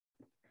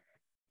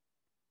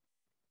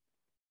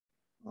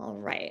All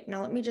right,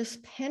 now let me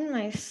just pin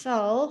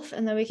myself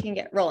and then we can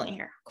get rolling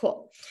here.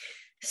 Cool.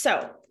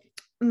 So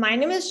my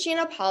name is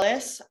Gina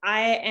Paulus.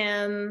 I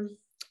am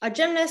a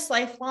gymnast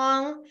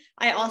lifelong.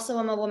 I also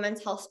am a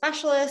women's health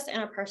specialist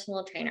and a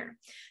personal trainer.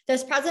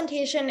 This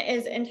presentation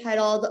is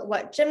entitled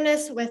What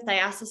Gymnasts with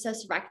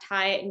Diastasis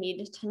Recti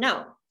Need to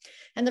Know.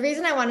 And the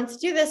reason I wanted to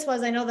do this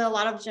was I know that a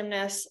lot of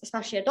gymnasts,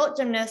 especially adult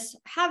gymnasts,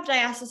 have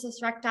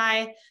diastasis recti,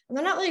 and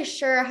they're not really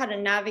sure how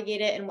to navigate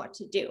it and what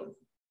to do.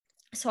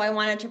 So I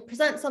wanted to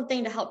present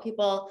something to help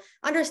people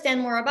understand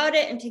more about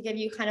it and to give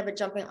you kind of a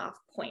jumping off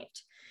point.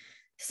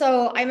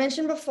 So I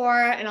mentioned before,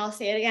 and I'll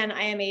say it again,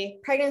 I am a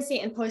pregnancy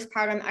and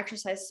postpartum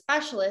exercise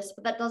specialist,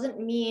 but that doesn't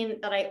mean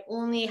that I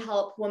only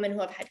help women who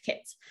have had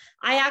kids.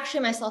 I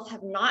actually myself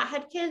have not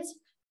had kids,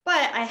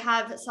 but I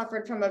have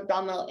suffered from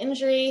abdominal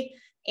injury,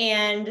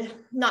 and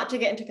not to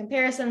get into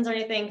comparisons or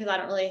anything, because I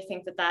don't really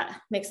think that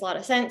that makes a lot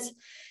of sense.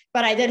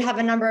 But I did have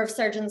a number of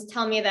surgeons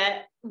tell me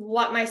that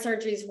what my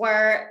surgeries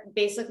were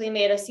basically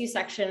made a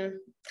C-section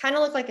kind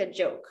of look like a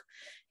joke.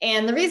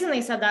 And the reason they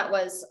said that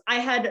was I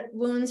had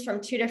wounds from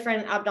 2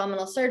 different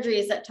abdominal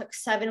surgeries that took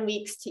 7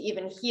 weeks to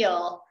even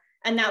heal.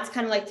 And that's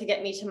kind of like to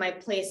get me to my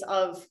place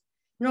of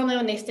normally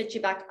when they stitch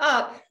you back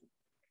up,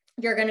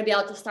 you're going to be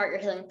able to start your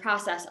healing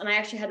process. And I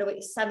actually had to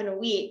wait 7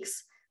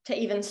 weeks to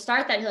even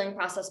start that healing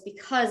process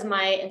because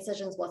my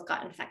incisions both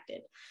got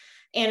infected.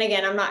 And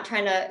again, I'm not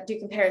trying to do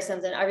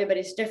comparisons and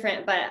everybody's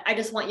different, but I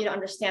just want you to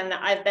understand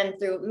that I've been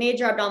through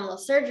major abdominal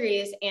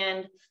surgeries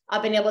and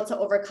I've been able to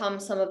overcome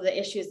some of the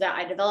issues that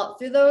I developed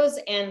through those.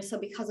 And so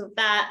because of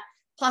that,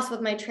 plus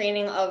with my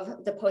training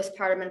of the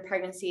postpartum and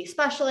pregnancy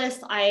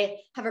specialist, I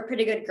have a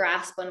pretty good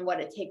grasp on what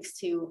it takes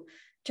to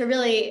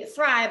really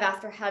thrive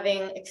after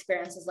having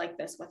experiences like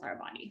this with our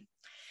body.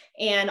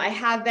 And I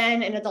have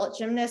been an adult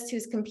gymnast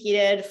who's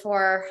competed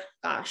for,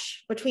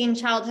 between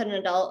childhood and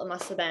adult, it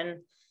must have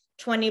been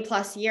 20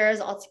 plus years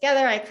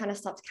altogether. I kind of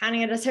stopped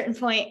counting at a certain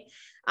point.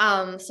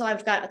 So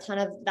I've got a ton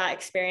of that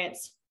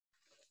experience.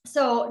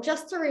 So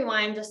just to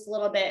rewind just a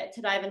little bit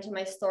to dive into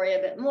my story a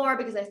bit more,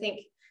 because I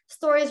think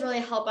stories really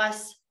help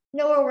us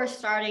know where we're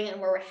starting and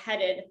where we're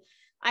headed.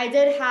 I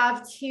did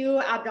have 2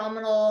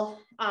 abdominal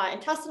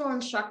intestinal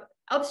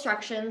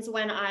obstructions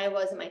when I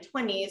was in my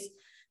 20s.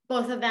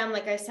 Both of them,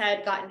 like I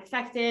said, got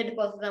infected.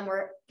 Both of them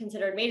were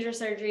considered major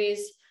surgeries.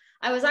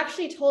 I was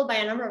actually told by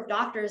a number of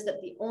doctors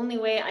that the only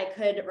way I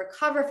could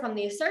recover from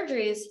these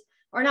surgeries,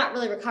 or not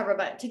really recover,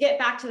 but to get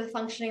back to the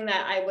functioning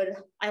that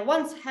I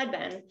once had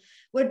been,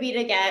 would be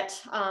to get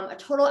a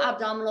total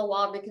abdominal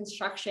wall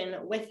reconstruction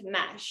with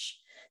mesh.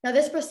 Now,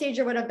 this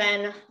procedure would have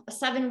been a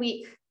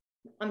 7-day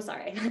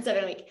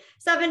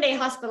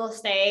hospital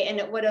stay, and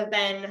it would have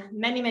been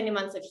many, many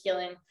months of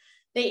healing.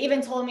 They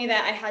even told me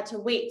that I had to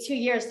wait 2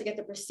 years to get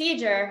the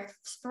procedure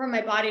for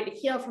my body to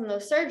heal from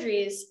those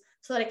surgeries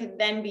so that I could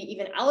then be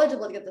even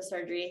eligible to get the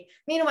surgery.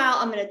 Meanwhile,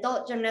 I'm an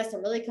adult gymnast.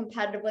 I'm really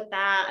competitive with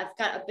that. I've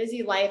got a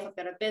busy life. I've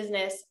got a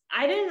business.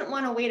 I didn't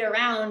want to wait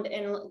around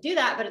and do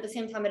that, but at the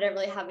same time, I didn't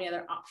really have any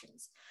other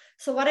options.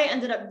 So what I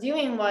ended up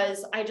doing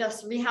was I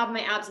just rehabbed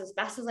my abs as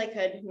best as I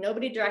could.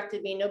 Nobody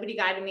directed me. Nobody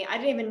guided me. I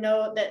didn't even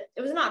know that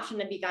it was an option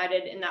to be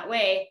guided in that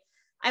way.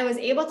 I was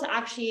able to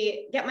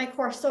actually get my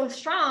core so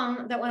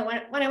strong that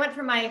when I went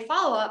for my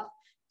follow-up,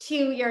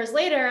 2 years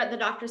later, the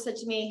doctor said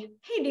to me,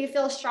 "Hey, do you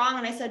feel strong?"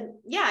 And I said,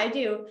 "Yeah, I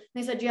do." And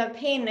they said, "Do you have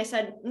pain?" And I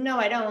said, "No,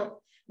 I don't."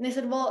 And they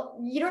said, "Well,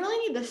 you don't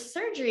really need the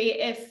surgery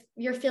if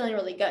you're feeling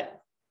really good."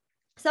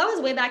 So that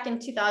was way back in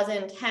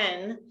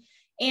 2010.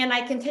 And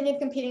I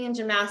continued competing in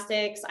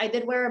gymnastics. I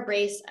did wear a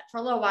brace for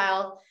a little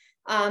while.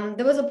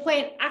 There was a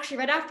point actually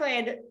right after I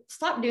had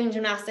stopped doing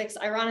gymnastics,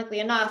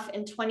 ironically enough,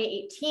 in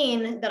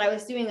 2018, that I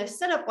was doing a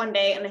sit-up one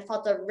day and I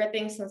felt a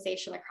ripping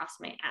sensation across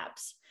my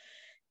abs.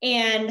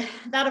 And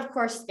that, of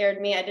course, scared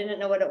me. I didn't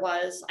know what it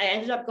was. I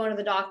ended up going to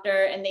the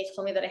doctor and they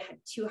told me that I had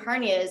 2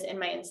 hernias in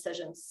my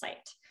incision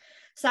site.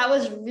 So that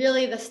was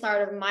really the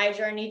start of my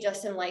journey,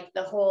 just in like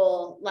the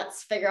whole,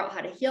 let's figure out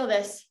how to heal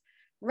this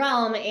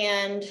realm.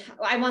 And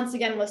I once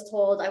again was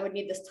told I would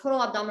need this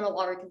total abdominal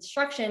wall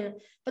reconstruction,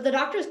 but the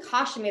doctors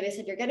cautioned me. They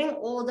said, "You're getting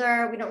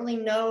older. We don't really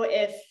know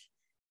if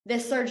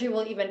this surgery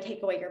will even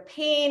take away your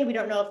pain. We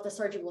don't know if the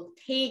surgery will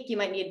take. You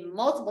might need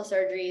multiple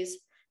surgeries,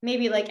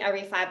 maybe like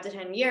every 5 to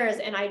 10 years.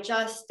 And I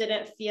just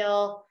didn't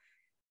feel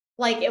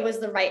like it was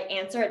the right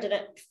answer. It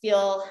didn't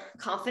feel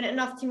confident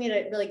enough to me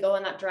to really go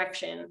in that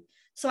direction.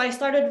 So I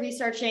started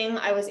researching.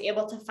 I was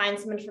able to find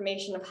some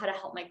information of how to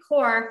help my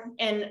core.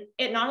 And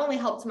it not only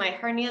helped my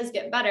hernias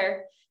get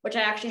better, which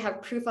I actually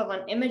have proof of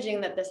on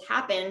imaging that this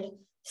happened.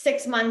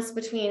 6 months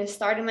between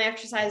starting my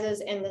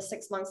exercises and the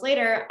 6 months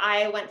later,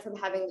 I went from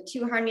having the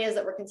 2 hernias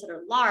that were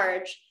considered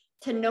large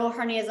to no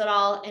hernias at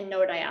all and no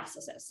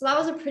diastasis. So that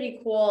was a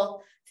pretty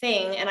cool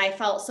thing. And I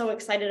felt so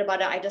excited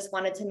about it. I just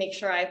wanted to make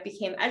sure I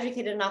became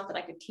educated enough that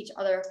I could teach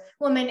other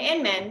women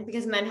and men,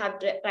 because men have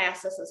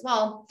diastasis as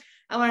well.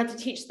 I wanted to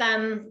teach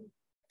them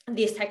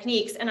these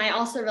techniques. And I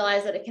also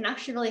realized that it can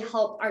actually really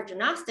help our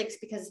gymnastics,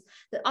 because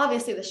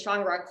obviously the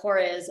stronger our core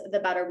is, the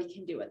better we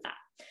can do with that.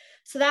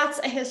 So that's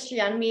a history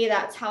on me.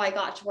 That's how I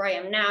got to where I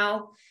am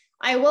now.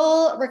 I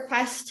will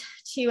request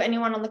to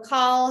anyone on the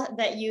call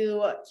that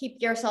you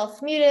keep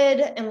yourself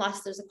muted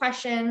unless there's a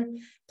question.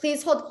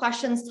 Please hold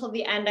questions till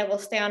the end. I will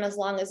stay on as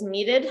long as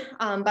needed,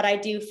 but I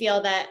do feel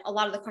that a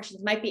lot of the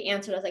questions might be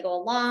answered as I go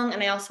along,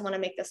 and I also want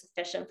to make this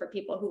efficient for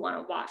people who want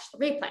to watch the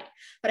replay.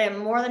 But I'm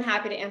more than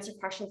happy to answer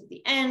questions at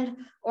the end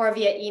or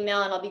via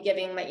email, and I'll be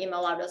giving my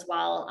email out as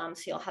well,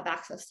 so you'll have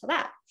access to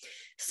that.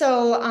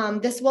 So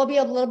this will be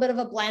a little bit of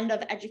a blend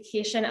of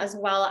education as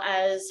well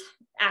as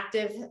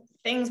active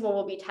things where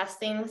we'll be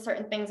testing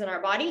certain things in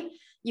our body.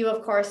 You,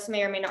 of course,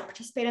 may or may not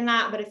participate in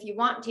that, but if you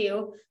want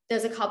to,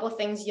 there's a couple of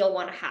things you'll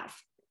want to have.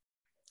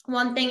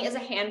 One thing is a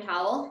hand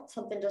towel.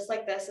 Something just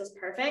like this is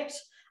perfect.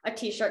 A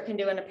t-shirt can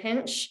do in a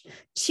pinch.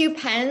 2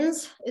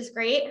 pens is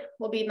great.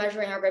 We'll be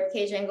measuring our rib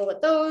cage angle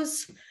with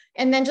those.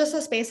 And then just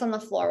a space on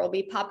the floor. We'll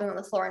be popping on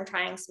the floor and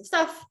trying some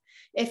stuff.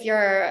 If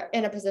you're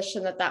in a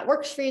position that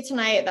works for you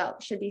tonight,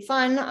 that should be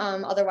fun.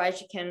 Otherwise,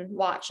 you can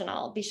watch and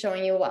I'll be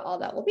showing you what all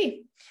that will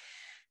be.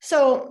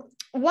 So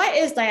what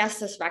is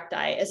diastasis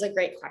recti is a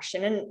great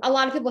question. And a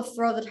lot of people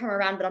throw the term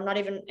around, but I'm not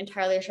even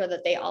entirely sure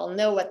that they all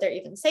know what they're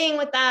even saying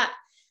with that.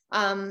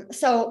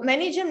 So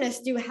many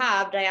gymnasts do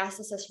have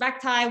diastasis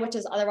recti, which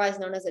is otherwise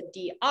known as a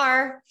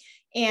DR,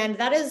 and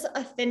that is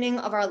a thinning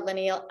of our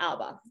lineal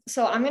alba.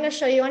 So I'm going to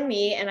show you on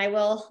me, and I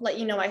will let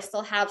you know I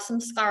still have some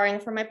scarring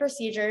from my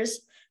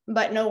procedures,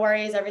 but no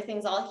worries,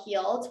 everything's all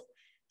healed.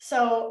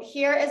 So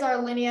here is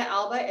our linea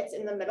alba. It's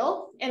in the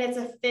middle, and it's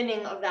a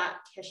thinning of that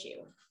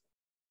tissue.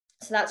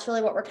 So that's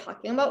really what we're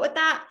talking about with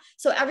that.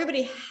 So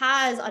everybody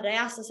has a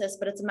diastasis,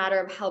 but it's a matter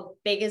of how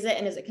big is it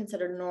and is it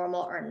considered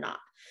normal or not.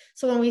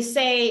 So when we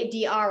say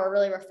DR, we're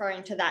really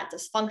referring to that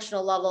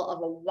dysfunctional level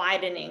of a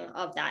widening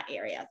of that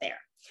area there.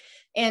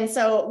 And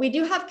so we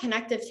do have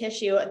connective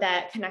tissue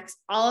that connects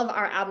all of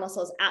our ab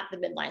muscles at the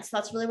midline. So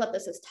that's really what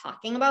this is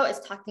talking about, is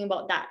talking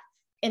about that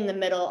in the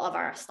middle of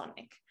our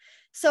stomach.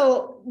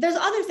 So there's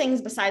other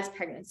things besides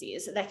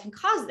pregnancies that can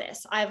cause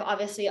this. I've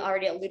obviously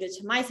already alluded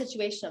to my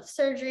situation of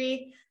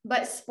surgery,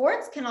 but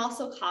sports can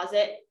also cause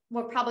it.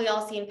 We're probably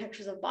all seeing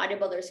pictures of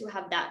bodybuilders who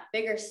have that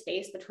bigger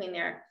space between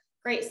their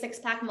great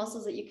six-pack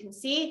muscles that you can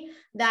see.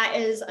 That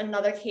is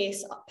another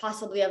case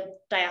possibly of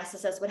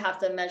diastasis. Would have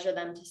to measure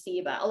them to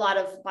see, but a lot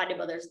of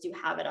bodybuilders do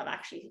have it. I've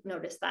actually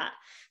noticed that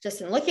just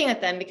in looking at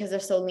them because they're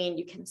so lean,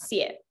 you can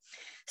see it.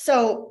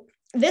 So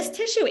this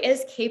tissue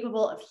is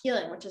capable of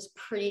healing, which is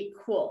pretty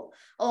cool.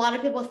 A lot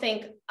of people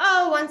think,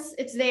 oh, once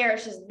it's there,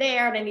 it's just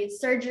there and I need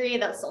surgery.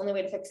 That's the only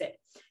way to fix it.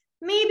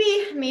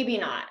 Maybe, maybe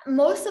not.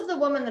 Most of the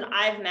women that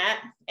I've met,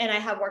 and I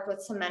have worked with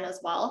some men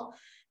as well,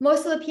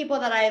 most of the people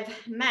that I've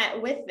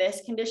met with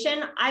this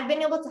condition, I've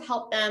been able to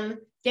help them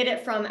get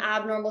it from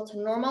abnormal to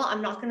normal.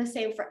 I'm not going to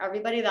say for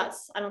everybody, I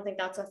don't think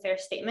that's a fair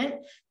statement,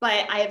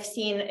 but I have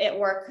seen it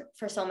work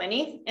for so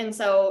many. And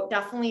so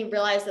definitely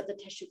realize that the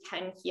tissue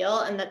can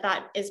heal and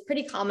that is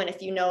pretty common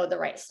if you know the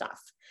right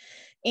stuff.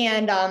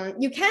 And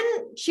you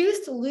can choose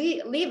to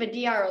leave a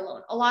DR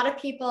alone. A lot of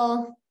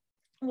people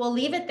will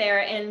leave it there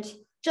and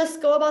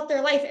just go about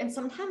their life. And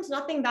sometimes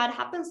nothing bad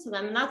happens to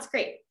them, and that's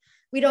great.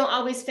 We don't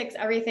always fix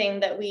everything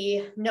that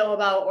we know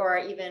about or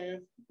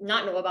even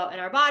not know about in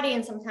our body,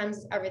 and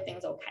sometimes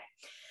everything's okay.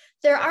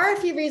 There are a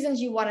few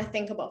reasons you want to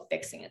think about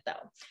fixing it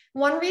though.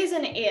 One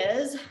reason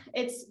is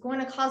it's going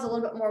to cause a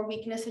little bit more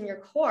weakness in your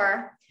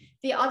core.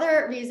 The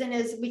other reason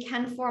is we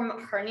can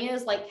form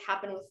hernias like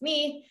happened with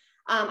me.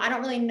 I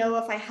don't really know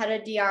if I had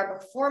a DR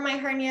before my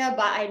hernia,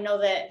 but I know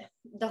that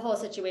the whole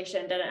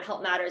situation didn't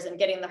help matters, and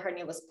getting the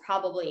hernia was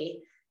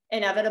probably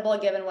inevitable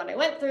given what I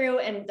went through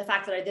and the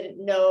fact that I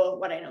didn't know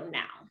what I know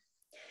now.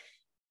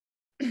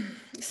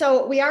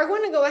 So we are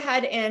going to go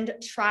ahead and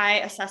try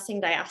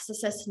assessing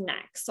diastasis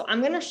next. So I'm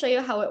going to show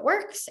you how it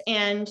works,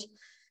 and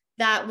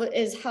that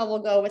is how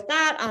we'll go with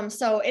that.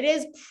 So it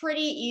is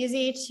pretty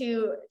easy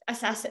to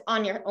assess it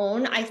on your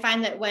own. I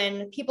find that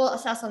when people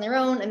assess on their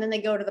own and then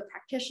they go to the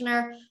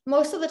practitioner,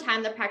 most of the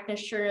time the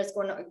practitioner is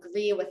going to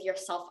agree with your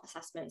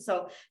self-assessment.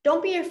 So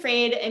don't be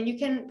afraid, and you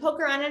can poke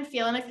around and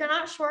feel. And if you're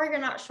not sure,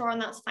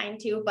 and that's fine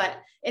too, but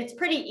it's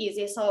pretty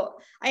easy. So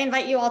I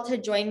invite you all to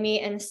join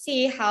me and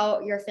see how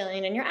you're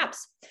feeling in your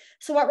abs.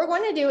 So what we're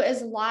going to do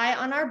is lie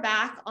on our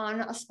back on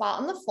a spot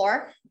on the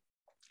floor,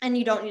 and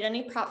you don't need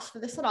any props for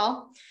this at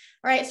all.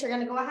 All right, so you're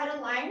going to go ahead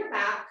and lie on your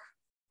back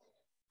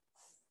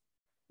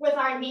with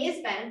our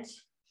knees bent.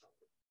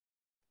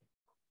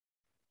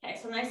 Okay,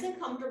 so nice and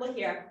comfortable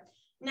here.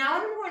 Now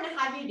what I'm going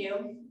to have you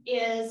do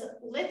is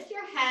lift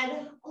your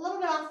head a little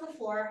bit off the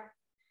floor,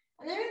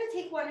 and then you're going to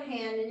take one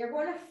hand and you're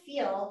going to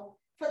feel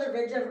for the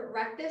ridge of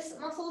rectus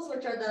muscles,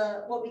 which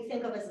are what we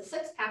think of as the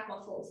six-pack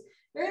muscles.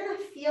 You're going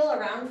to feel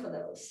around for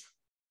those,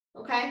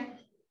 okay?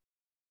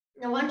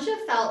 Now once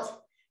you've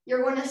felt,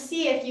 you're going to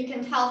see if you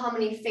can tell how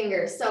many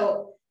fingers.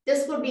 So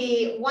this would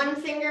be 1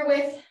 finger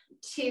width,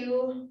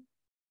 2,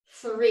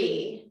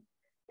 3,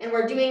 and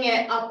we're doing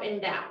it up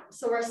and down.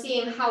 So we're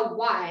seeing how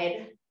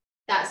wide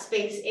that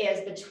space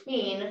is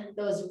between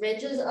those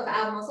ridges of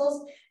ab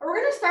muscles. And we're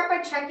going to start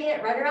by checking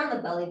it right around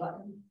the belly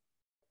button.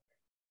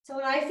 So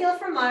when I feel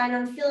for mine,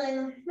 I'm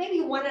feeling maybe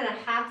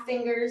 1.5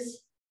 fingers.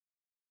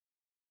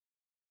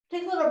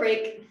 take a little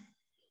break.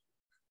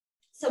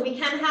 So we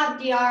can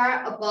have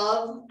DR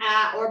above,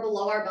 at, or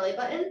below our belly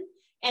button.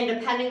 And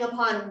depending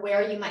upon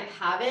where you might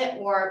have it,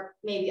 or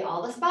maybe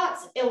all the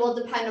spots, it will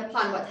depend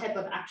upon what type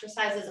of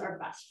exercises are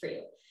best for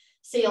you.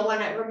 So you'll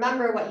want to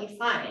remember what you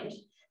find.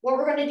 What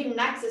we're going to do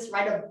next is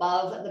right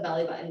above the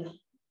belly button.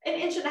 1.5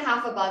 inches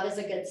above is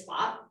a good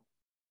spot.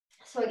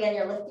 So again,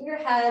 you're lifting your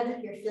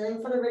head, you're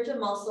feeling for the ridge of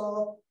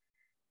muscle.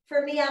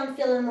 For me, I'm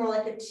feeling more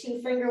like a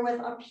 2-finger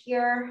width up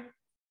here.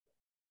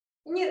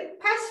 And you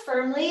press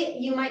firmly.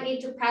 You might need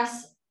to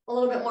press a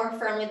little bit more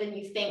firmly than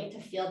you think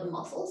to feel the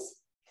muscles.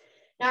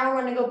 Now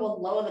we're going to go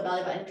below the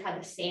belly button and try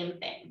the same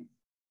thing.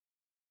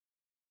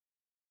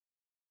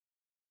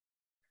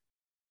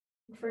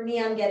 For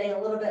me, I'm getting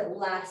a little bit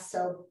less,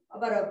 so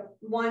about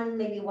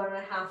maybe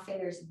 1.5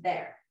 fingers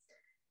there,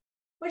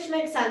 which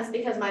makes sense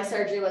because my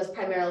surgery was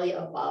primarily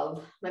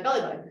above my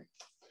belly button.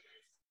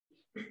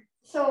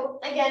 So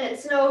again,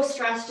 it's no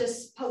stress,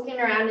 just poking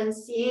around and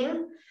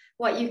seeing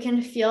what you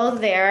can feel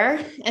there.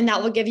 And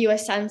that will give you a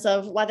sense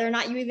of whether or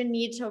not you even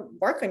need to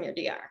work on your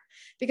DR.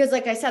 Because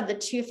like I said, the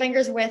 2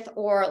 fingers width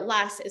or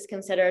less is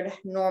considered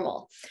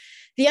normal.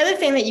 The other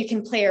thing that you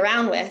can play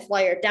around with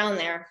while you're down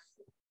there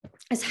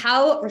is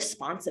how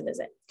responsive is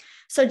it?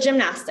 So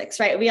gymnastics,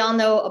 right? We all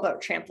know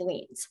about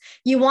trampolines.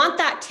 You want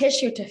that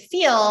tissue to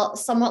feel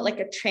somewhat like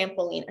a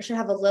trampoline. It should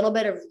have a little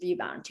bit of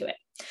rebound to it.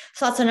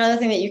 So that's another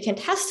thing that you can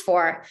test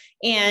for.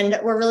 And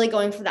we're really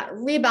going for that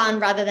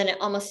rebound rather than it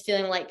almost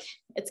feeling like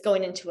it's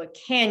going into a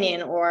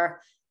canyon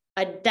or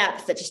a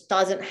depth that just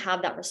doesn't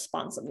have that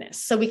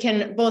responsiveness. So we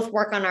can both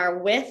work on our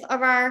width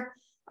of our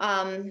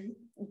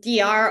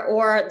DR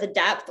or the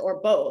depth or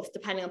both,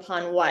 depending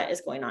upon what is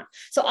going on.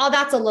 So all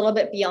that's a little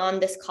bit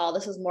beyond this call.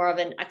 This is more of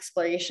an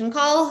exploration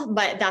call,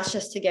 but that's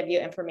just to give you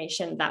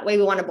information. That way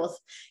we want to both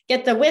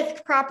get the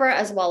width proper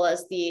as well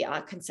as the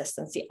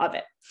consistency of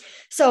it.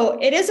 So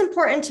it is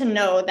important to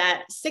know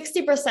that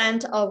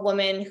 60% of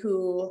women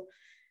who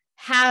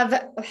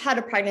have had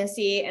a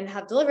pregnancy and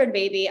have delivered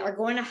baby are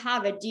going to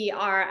have a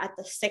DR at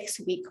the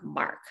 6-week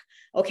mark.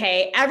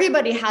 Okay.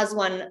 Everybody has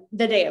one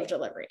the day of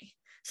delivery.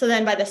 So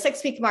then by the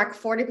 6-week mark,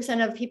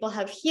 40% of people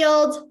have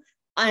healed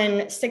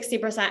and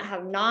 60%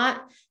 have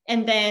not.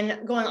 And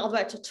then going all the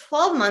way up to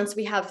 12 months,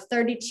 we have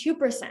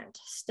 32%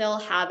 still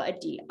have a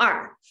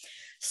DR.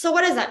 So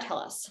what does that tell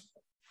us?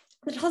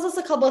 It tells us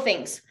a couple of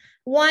things.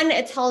 One,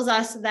 it tells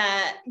us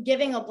that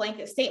giving a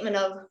blanket statement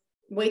of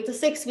wait to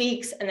 6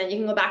 weeks and then you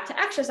can go back to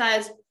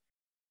exercise.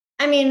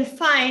 I mean,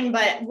 fine,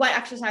 but what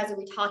exercise are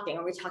we talking?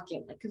 Are we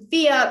talking like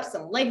V-ups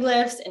and leg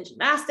lifts and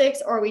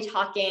gymnastics, or are we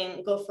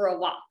talking go for a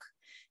walk?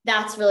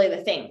 That's really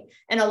the thing.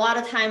 And a lot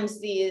of times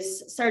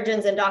these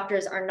surgeons and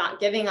doctors are not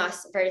giving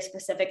us very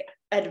specific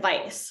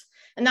advice.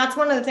 And that's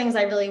one of the things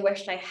I really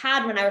wished I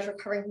had when I was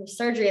recovering from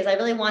surgery is I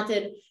really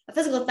wanted a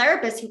physical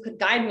therapist who could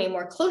guide me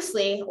more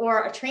closely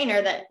or a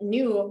trainer that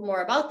knew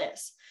more about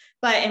this.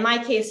 But in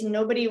my case,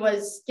 nobody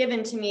was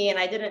given to me and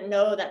I didn't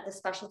know that the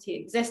specialty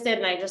existed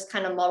and I just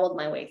kind of muddled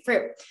my way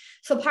through.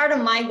 So part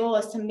of my goal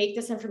is to make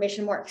this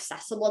information more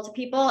accessible to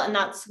people. And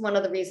that's one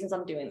of the reasons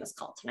I'm doing this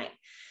call tonight.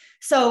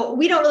 So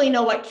we don't really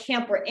know what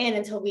camp we're in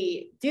until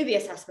we do the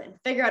assessment and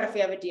figure out if we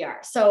have a DR.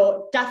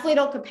 So definitely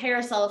don't compare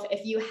yourself.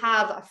 If you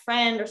have a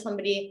friend or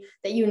somebody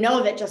that you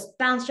know that just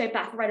bounced right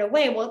back right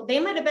away, well, they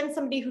might've been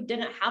somebody who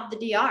didn't have the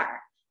DR,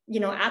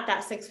 you know, at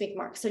that 6-week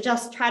mark. So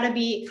just try to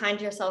be kind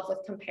to yourself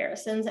with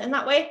comparisons in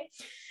that way.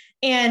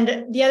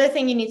 And the other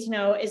thing you need to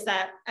know is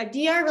that a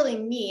DR really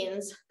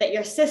means that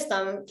your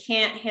system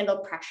can't handle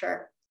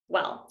pressure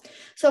well.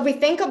 So if we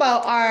think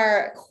about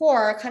our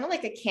core, kind of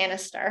like a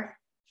canister.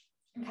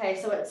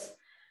 Okay, so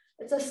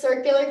it's a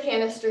circular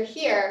canister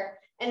here.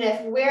 And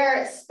if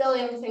we're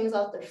spilling things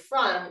out the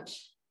front,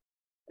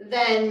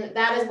 then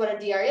that is what a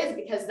DR is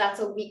because that's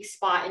a weak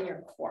spot in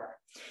your core.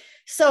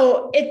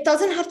 So it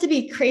doesn't have to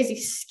be crazy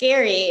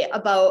scary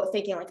about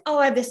thinking like, oh,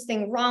 I have this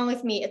thing wrong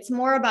with me. It's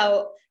more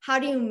about how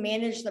do you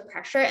manage the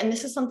pressure? And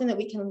this is something that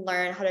we can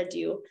learn how to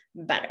do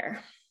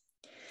better.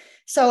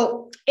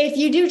 So if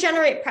you do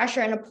generate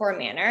pressure in a poor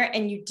manner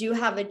and you do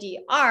have a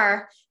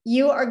DR,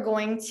 you are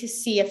going to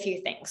see a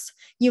few things.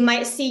 You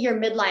might see your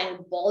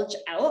midline bulge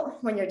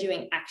out when you're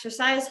doing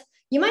exercise.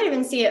 You might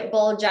even see it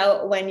bulge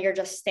out when you're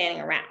just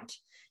standing around.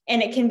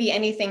 And it can be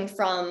anything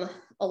from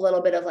a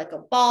little bit of like a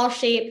ball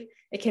shape.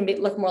 It can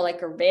look more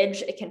like a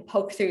ridge. It can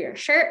poke through your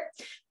shirt,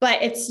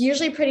 but it's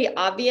usually pretty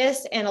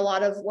obvious. And a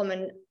lot of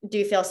women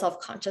do feel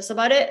self-conscious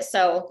about it.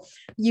 So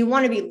you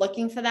want to be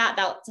looking for that.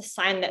 That's a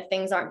sign that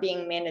things aren't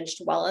being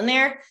managed well in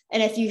there.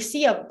 And if you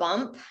see a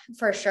bump,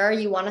 for sure,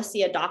 you want to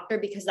see a doctor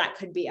because that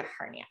could be a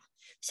hernia.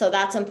 So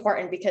that's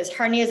important because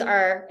hernias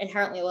are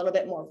inherently a little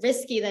bit more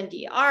risky than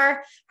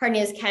DR.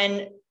 Hernias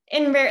can,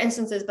 in rare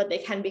instances, but they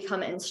can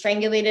become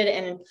strangulated.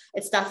 And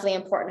it's definitely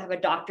important to have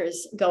a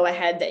doctor's go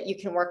ahead that you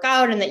can work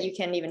out and that you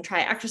can even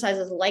try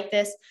exercises like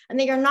this and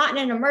that you're not in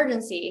an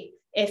emergency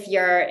if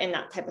you're in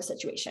that type of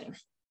situation.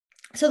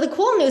 So the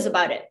cool news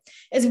about it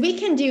is we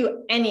can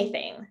do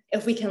anything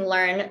if we can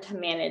learn to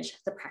manage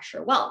the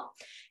pressure well.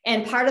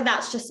 And part of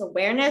that's just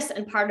awareness,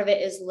 and part of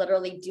it is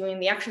literally doing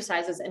the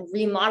exercises and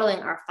remodeling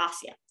our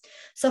fascia.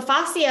 So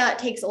fascia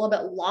takes a little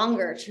bit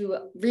longer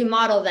to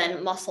remodel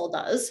than muscle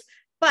does,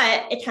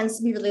 but it tends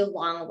to be really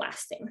long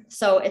lasting.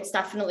 So it's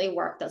definitely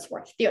work that's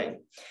worth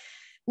doing.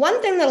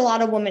 One thing that a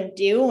lot of women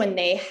do when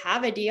they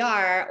have a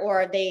DR,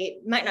 or they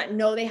might not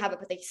know they have it,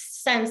 but they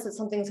sense that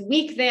something's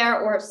weak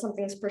there or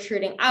something's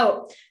protruding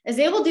out, is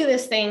they will do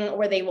this thing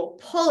where they will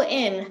pull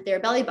in their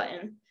belly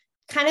button,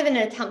 kind of in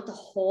an attempt to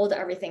hold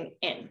everything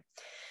in.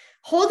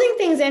 Holding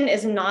things in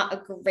is not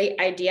a great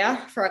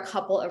idea for a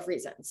couple of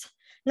reasons.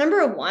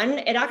 Number one,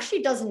 it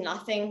actually does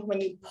nothing when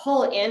you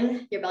pull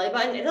in your belly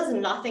button. It does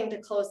nothing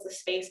to close the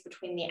space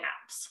between the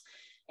abs.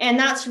 And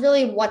that's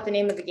really what the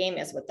name of the game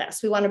is with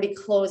this. We want to be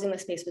closing the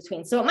space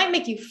between. So it might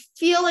make you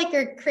feel like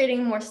you're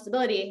creating more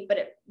stability, but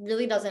it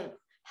really doesn't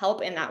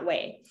help in that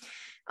way.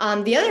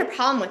 The other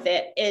problem with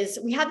it is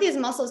we have these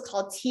muscles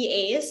called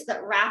TAs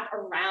that wrap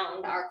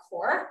around our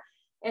core.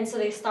 And so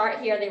they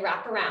start here, they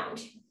wrap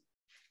around.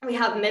 We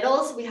have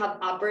middles, we have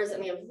uppers,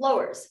 and we have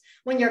lowers.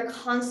 When you're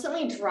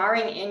constantly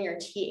drawing in your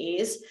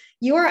TAs,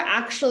 you are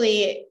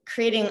actually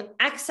creating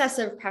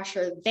excessive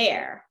pressure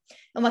there.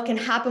 And what can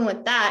happen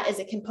with that is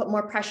it can put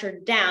more pressure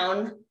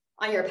down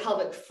on your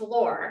pelvic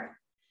floor.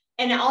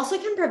 And it also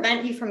can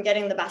prevent you from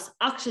getting the best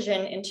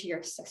oxygen into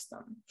your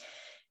system.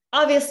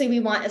 Obviously, we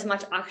want as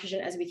much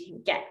oxygen as we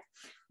can get.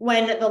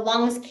 When the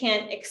lungs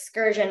can't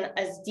excursion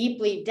as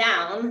deeply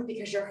down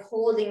because you're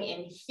holding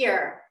in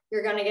here,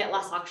 you're going to get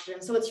less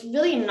oxygen. So it's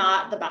really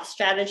not the best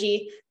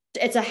strategy.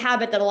 It's a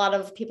habit that a lot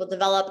of people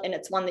develop, and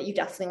it's one that you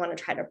definitely want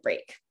to try to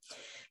break.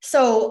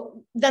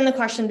 So then the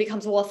question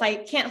becomes, well, if I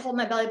can't hold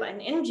my belly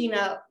button in,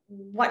 Gina,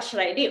 what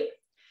should I do?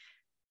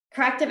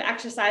 Corrective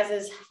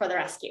exercises for the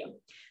rescue.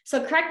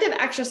 So corrective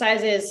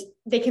exercises,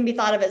 they can be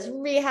thought of as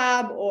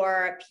rehab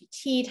or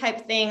PT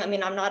type thing. I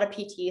mean, I'm not a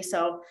PT,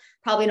 so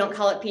probably don't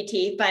call it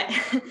PT, but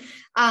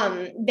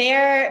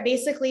they're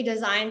basically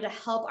designed to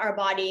help our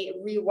body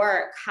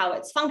rework how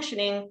it's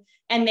functioning.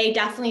 And they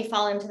definitely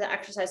fall into the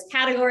exercise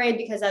category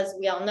because, as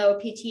we all know,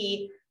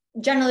 PT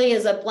generally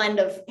is a blend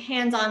of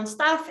hands-on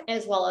stuff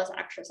as well as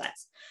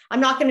exercise. I'm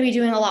not going to be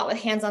doing a lot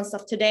with hands-on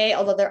stuff today,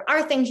 although there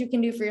are things you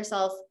can do for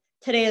yourself.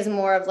 Today is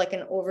more of like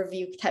an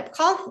overview type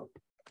call,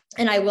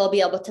 and I will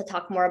be able to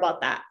talk more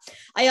about that.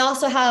 I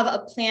also have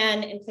a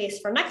plan in place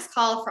for next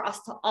call for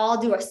us to all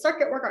do a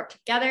circuit workout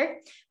together,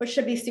 which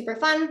should be super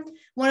fun.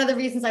 One of the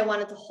reasons I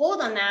wanted to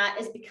hold on that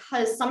is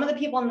because some of the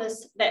people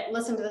that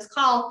listen to this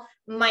call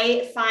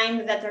might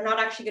find that they're not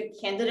actually good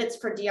candidates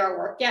for DR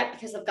work yet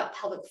because they've got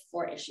pelvic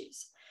floor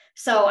issues.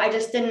 So I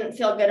just didn't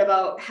feel good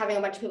about having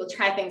a bunch of people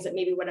try things that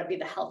maybe wouldn't be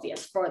the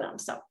healthiest for them.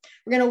 So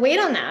we're going to wait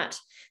on that.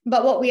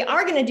 But what we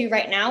are going to do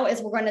right now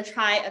is we're going to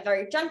try a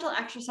very gentle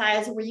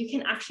exercise where you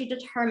can actually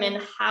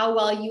determine how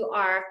well you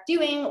are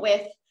doing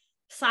with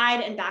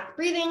side and back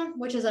breathing,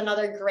 which is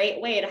another great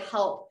way to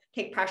help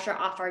take pressure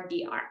off our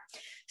DR.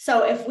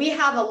 So if we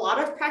have a lot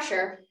of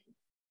pressure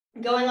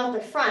going up the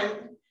front,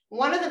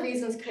 one of the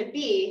reasons could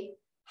be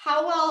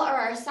how well are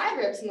our side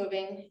ribs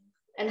moving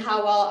and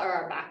how well are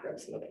our back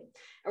ribs moving.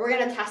 And we're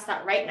going to test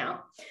that right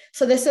now.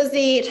 So this is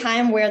the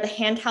time where the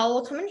hand towel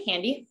will come in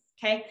handy.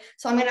 Okay.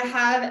 So I'm going to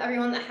have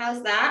everyone that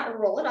has that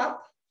roll it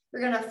up.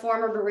 We're going to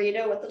form a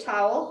burrito with the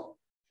towel.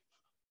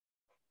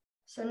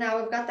 So now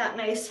we've got that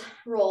nice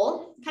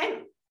roll.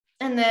 Okay.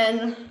 And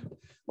then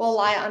we'll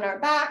lie on our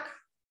back.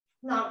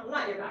 No,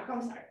 not your back.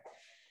 I'm sorry.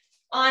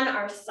 On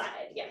our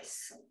side.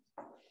 Yes.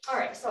 All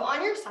right. So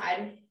on your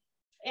side,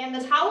 and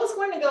the towel is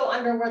going to go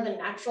under where the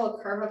natural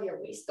curve of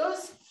your waist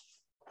goes.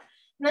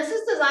 And this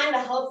is designed to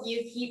help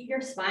you keep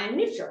your spine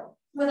neutral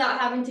without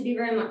having to do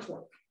very much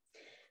work.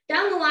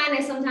 Down the line,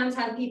 I sometimes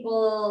have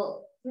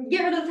people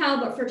get rid of the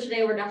towel, but for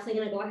today, we're definitely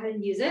going to go ahead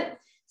and use it.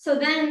 So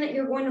then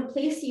you're going to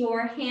place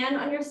your hand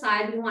on your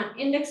side. You want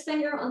index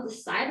finger on the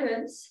side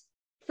ribs,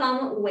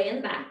 thumb way in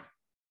the back.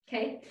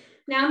 Okay.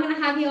 Now I'm going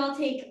to have you all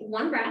take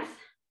one breath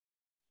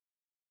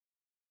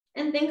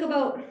and think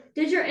about,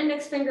 did your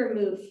index finger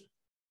move?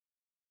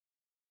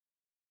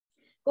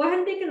 Go ahead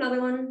and take another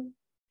one.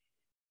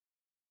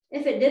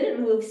 If it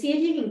didn't move, see if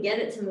you can get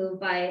it to move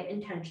by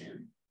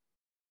intention.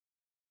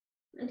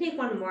 And take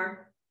one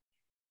more.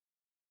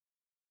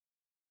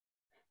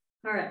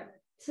 All right,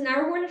 so now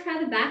we're going to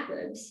try the back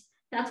ribs.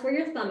 That's where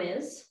your thumb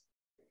is.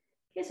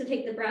 Okay, so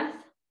take the breath.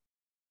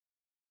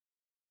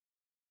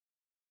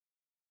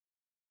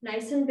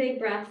 Nice and big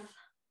breath.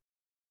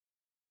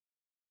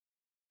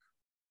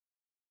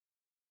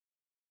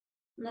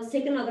 And let's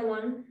take another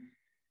one.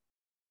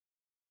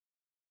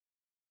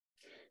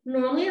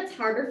 Normally it's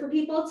harder for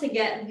people to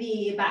get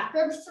the back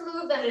ribs to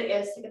move than it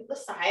is to get the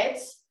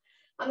sides.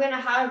 I'm going to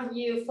have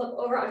you flip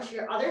over onto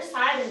your other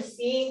side and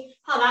see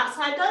how that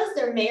side does.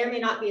 There may or may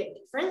not be a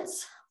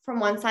difference from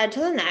one side to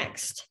the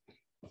next.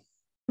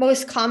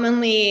 Most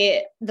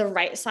commonly, the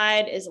right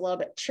side is a little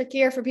bit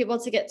trickier for people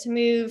to get to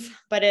move,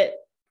 but it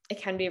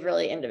can be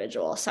really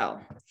individual. So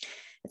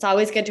It's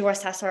always good to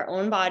assess our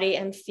own body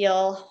and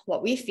feel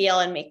what we feel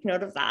and make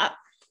note of that.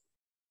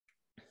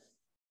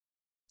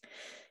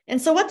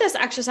 And so what this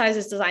exercise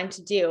is designed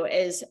to do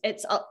is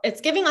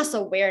it's giving us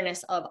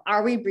awareness of,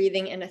 are we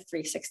breathing in a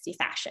 360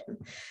 fashion?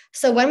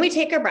 So when we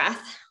take a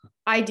breath,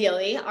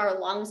 ideally our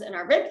lungs and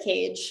our rib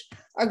cage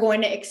are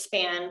going to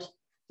expand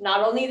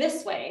not only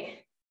this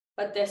way,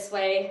 but this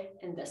way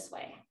and this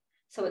way.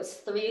 So it's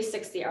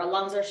 360. Our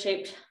lungs are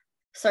shaped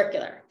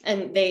circular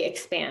and they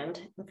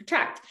expand and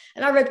contract.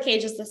 And our rib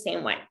cage is the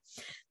same way.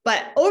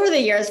 But over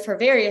the years, for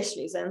various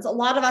reasons, a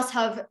lot of us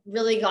have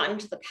really gotten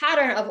to the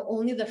pattern of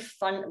only the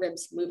front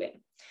ribs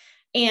moving.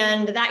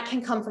 And that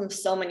can come from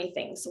so many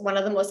things. One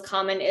of the most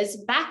common is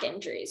back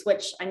injuries,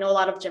 which I know a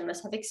lot of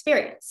gymnasts have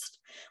experienced.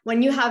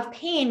 When you have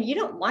pain, you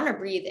don't want to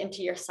breathe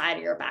into your side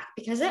of your back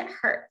because it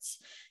hurts.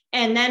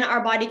 And then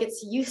our body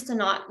gets used to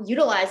not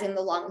utilizing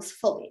the lungs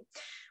fully.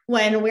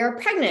 When we're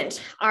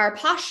pregnant, our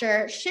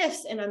posture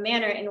shifts in a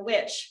manner in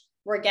which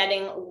we're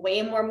getting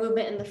way more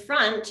movement in the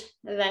front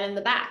than in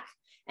the back.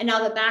 And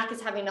now the back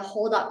is having to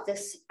hold up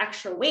this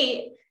extra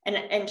weight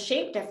and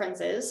shape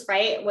differences,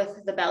 right?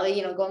 With the belly,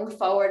 you know, going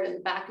forward and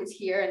the back is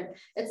here and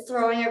it's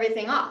throwing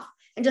everything off.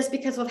 And just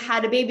because we've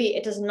had a baby,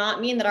 it does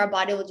not mean that our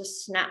body will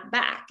just snap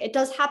back. It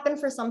does happen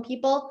for some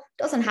people,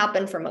 it doesn't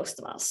happen for most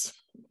of us.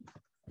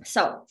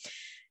 So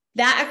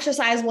that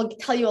exercise will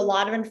tell you a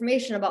lot of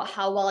information about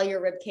how well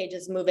your rib cage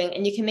is moving.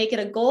 And you can make it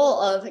a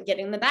goal of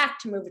getting the back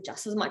to move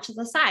just as much as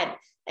the side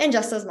and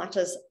just as much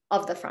as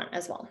of the front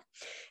as well.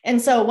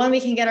 And so when we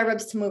can get our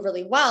ribs to move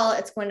really well,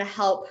 it's going to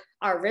help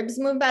our ribs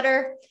move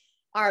better,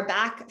 our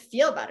back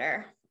feel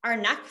better, our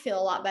neck feel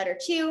a lot better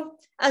too,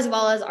 as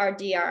well as our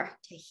DR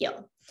to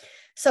heal.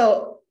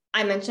 So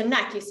I mentioned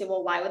neck, you say,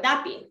 well, why would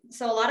that be?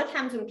 So a lot of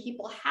times when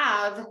people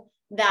have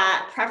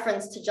that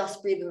preference to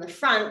just breathe in the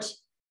front,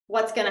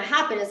 what's going to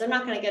happen is they're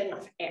not going to get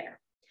enough air.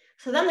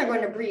 So then they're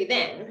going to breathe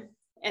in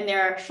and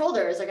their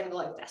shoulders are going to go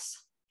like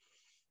this.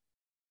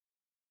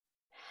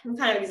 I'm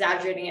kind of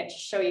exaggerating it to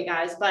show you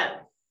guys,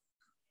 but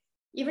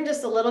even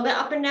just a little bit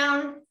up and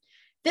down,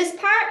 this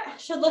part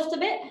should lift a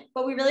bit,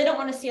 but we really don't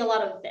want to see a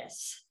lot of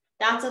this.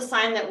 That's a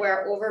sign that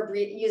we're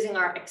using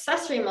our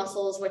accessory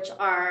muscles, which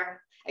are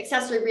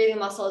accessory breathing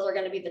muscles are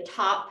going to be the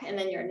top and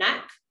then your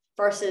neck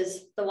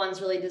versus the ones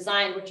really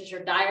designed, which is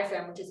your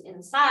diaphragm, which is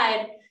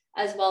inside,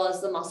 as well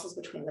as the muscles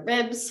between the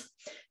ribs.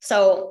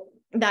 So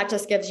that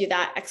just gives you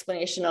that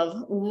explanation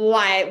of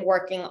why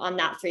working on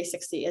that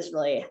 360 is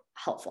really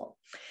helpful.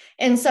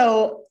 And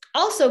so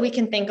also we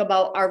can think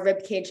about our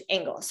rib cage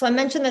angle. So I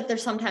mentioned that there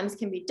sometimes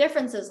can be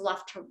differences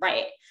left to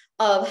right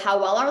of how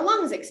well our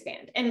lungs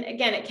expand. And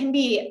again, it can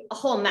be a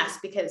whole mess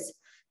because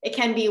it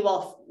can be,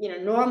 well, you know,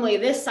 normally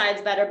this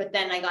side's better, but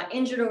then I got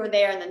injured over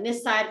there and then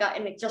this side got,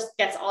 and it just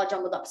gets all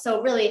jumbled up.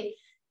 So really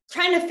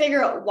trying to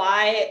figure out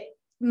why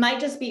might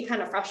just be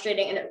kind of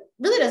frustrating, and it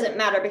really doesn't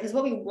matter because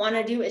what we want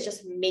to do is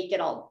just make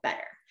it all better.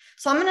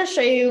 So I'm going to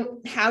show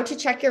you how to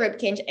check your rib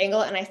cage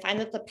angle, and I find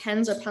that the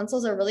pens or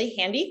pencils are really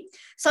handy.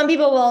 Some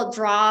people will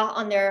draw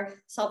on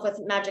their self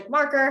with magic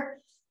marker.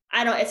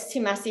 It's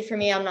too messy for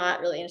me. I'm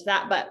not really into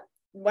that, but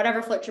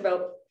whatever floats your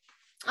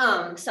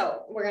boat.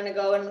 So we're going to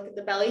go and look at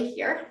the belly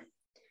here.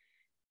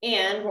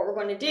 And what we're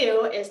going to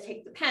do is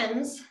take the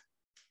pens,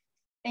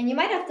 and you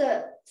might have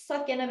to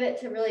suck in a bit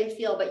to really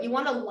feel, but you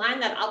want to line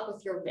that up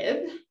with your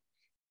rib,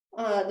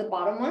 the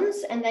bottom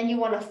ones, and then you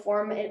want to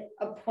form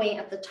a point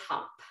at the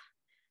top.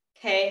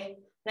 Okay.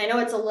 And I know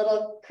it's a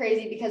little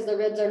crazy because the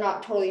ribs are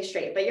not totally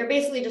straight, but you're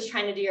basically just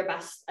trying to do your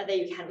best that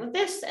you can with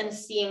this and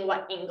seeing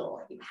what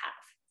angle you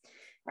have.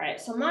 All right.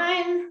 So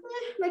mine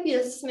might be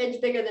a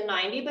smidge bigger than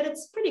 90, but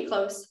it's pretty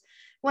close.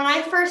 When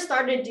I first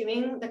started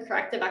doing the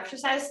corrective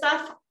exercise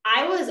stuff,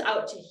 I was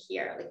out to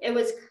here. Like, it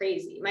was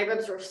crazy. My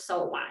ribs were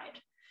so wide.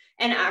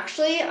 And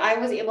actually, I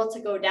was able to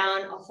go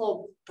down a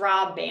whole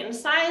bra band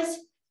size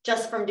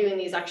just from doing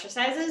these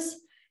exercises.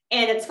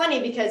 And it's funny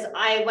because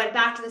I went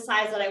back to the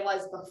size that I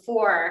was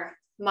before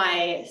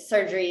my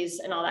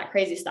surgeries and all that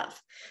crazy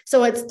stuff.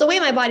 So it's the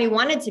way my body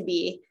wanted to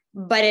be,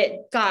 but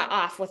it got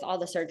off with all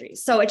the surgeries.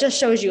 So it just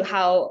shows you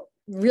how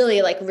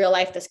really like real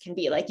life this can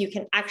be. Like, you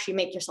can actually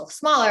make yourself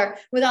smaller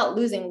without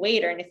losing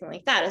weight or anything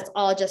like that. It's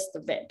all just the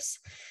ribs.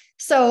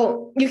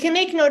 So you can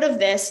make note of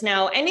this.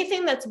 Now,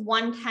 anything that's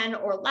 110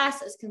 or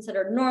less is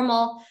considered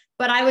normal,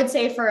 but I would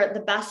say for the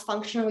best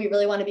function, we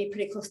really want to be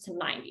pretty close to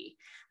 90.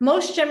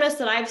 Most gymnasts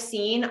that I've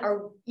seen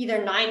are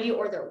either 90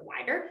 or they're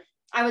wider.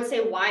 I would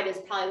say wide is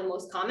probably the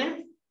most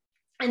common.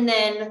 And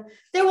then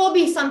there will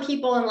be some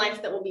people in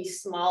life that will be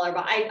smaller,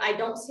 but I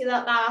don't see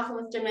that often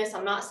with gymnasts.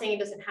 I'm not saying it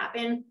doesn't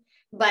happen,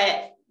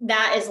 but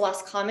that is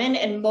less common.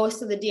 And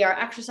most of the DR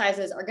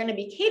exercises are going to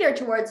be catered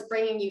towards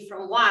bringing you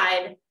from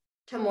wide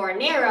to more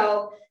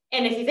narrow.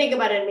 And if you think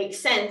about it, it makes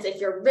sense.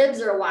 If your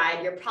ribs are wide,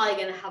 you're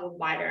probably going to have a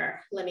wider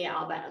linea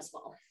alba as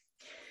well.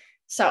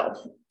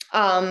 So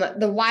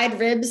the wide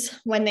ribs,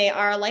 when they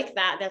are like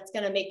that, that's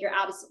going to make your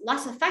abs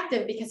less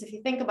effective, because if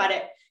you think about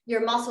it,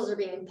 your muscles are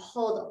being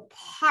pulled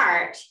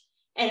apart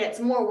and it's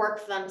more work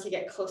for them to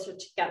get closer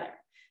together.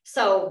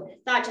 So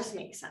that just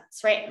makes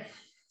sense, right?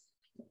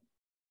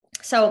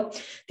 So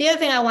the other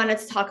thing I wanted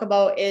to talk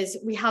about is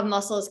we have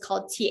muscles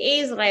called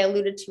TAs that I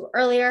alluded to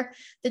earlier.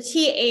 The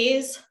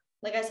TAs,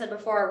 like I said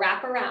before,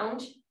 wrap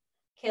around,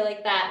 okay,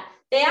 like that.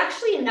 They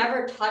actually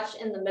never touch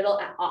in the middle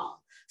at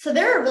all. So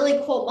they're a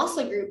really cool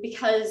muscle group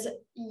because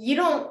you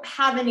don't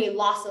have any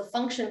loss of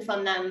function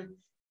from them.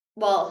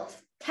 Well,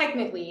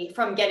 technically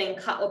from getting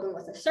cut open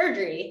with a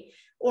surgery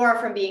or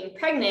from being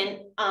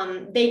pregnant,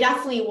 they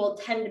definitely will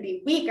tend to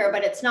be weaker,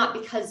 but it's not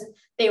because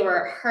they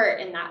were hurt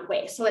in that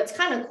way. So it's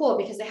kind of cool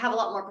because they have a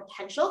lot more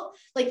potential.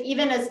 Like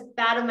even as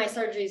bad as my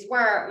surgeries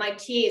were, my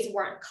TAs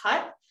weren't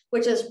cut,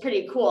 which is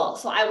pretty cool.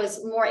 So I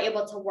was more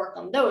able to work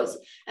on those.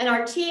 And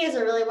our TAs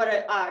are really what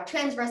a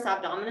transverse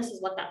abdominis is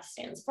what that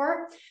stands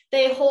for.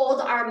 They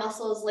hold our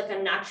muscles like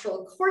a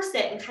natural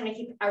corset and kind of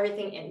keep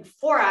everything in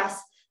for us.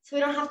 So we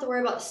don't have to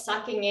worry about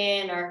sucking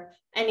in or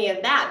any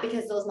of that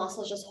because those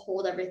muscles just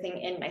hold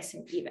everything in nice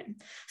and even.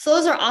 So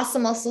those are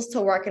awesome muscles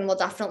to work, and we'll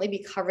definitely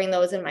be covering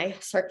those in my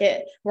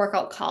circuit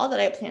workout call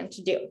that I plan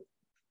to do.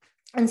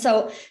 And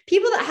so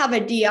people that have a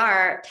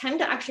DR tend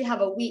to actually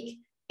have a weak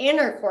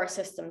inner core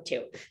system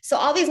too. So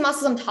all these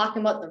muscles I'm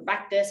talking about, the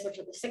rectus, which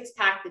are the six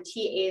pack, the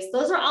TAs,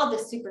 those are all the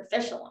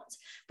superficial ones.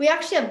 We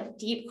actually have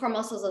deep core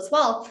muscles as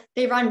well.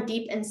 They run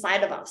deep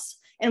inside of us.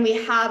 And we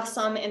have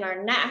some in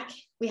our neck,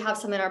 we have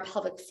some in our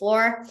pelvic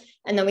floor,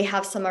 and then we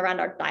have some around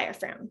our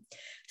diaphragm.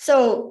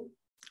 So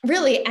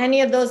really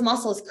any of those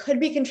muscles could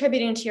be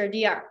contributing to your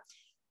DR.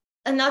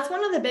 And that's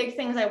one of the big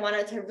things I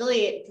wanted to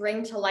really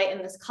bring to light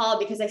in this call,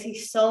 because I see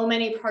so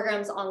many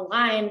programs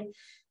online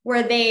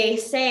where they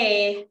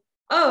say,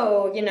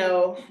 oh, you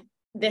know,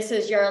 this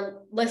is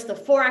your list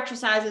of 4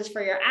 exercises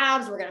for your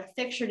abs. We're going to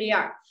fix your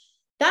DR.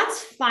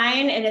 That's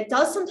fine. And it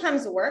does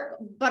sometimes work,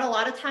 but a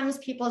lot of times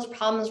people's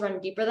problems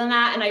run deeper than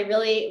that. And I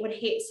really would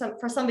hate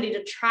for somebody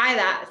to try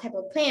that type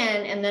of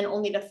plan and then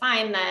only to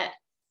find that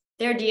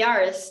their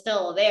DR is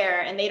still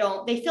there and they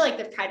feel like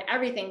they've tried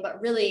everything, but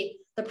really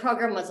the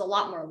program was a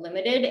lot more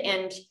limited.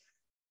 And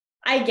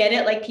I get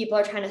it, like people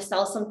are trying to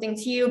sell something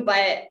to you,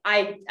 but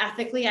I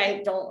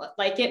don't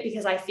like it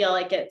because I feel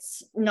like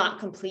it's not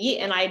complete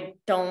and I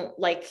don't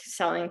like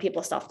selling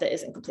people stuff that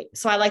isn't complete.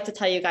 So I like to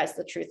tell you guys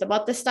the truth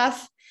about this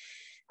stuff.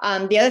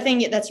 The other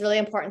thing that's really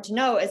important to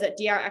know is that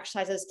DR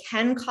exercises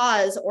can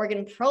cause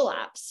organ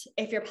prolapse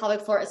if your pelvic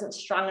floor isn't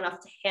strong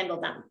enough to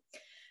handle them.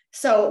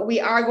 So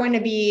we are going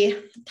to be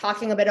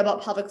talking a bit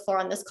about pelvic floor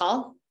on this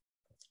call.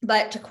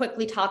 But to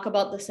quickly talk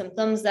about the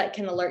symptoms that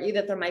can alert you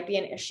that there might be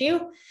an issue,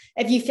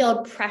 if you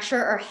feel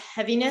pressure or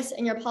heaviness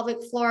in your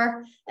pelvic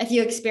floor, if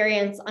you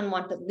experience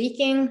unwanted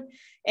leaking,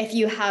 if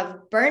you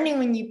have burning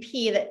when you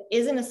pee that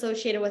isn't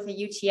associated with a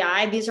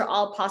UTI, these are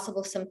all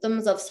possible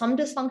symptoms of some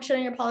dysfunction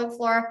in your pelvic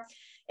floor.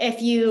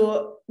 If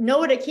you know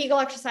what a Kegel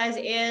exercise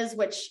is,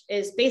 which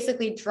is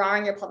basically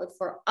drawing your pelvic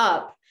floor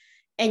up,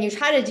 and you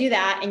try to do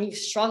that and you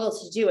struggle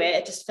to do it,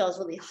 it just feels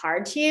really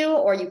hard to you,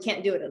 or you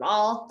can't do it at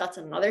all, that's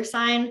another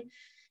sign.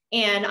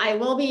 And I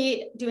will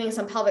be doing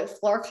some pelvic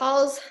floor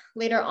calls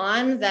later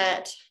on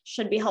that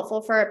should be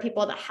helpful for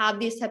people that have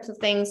these types of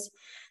things.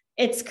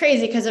 It's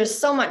crazy because there's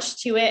so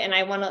much to it and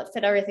I want to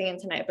fit everything in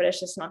tonight, but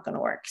it's just not going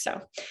to work. So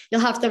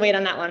you'll have to wait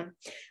on that one.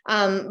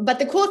 But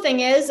the cool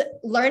thing is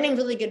learning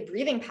really good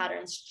breathing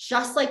patterns,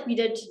 just like we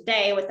did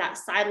today with that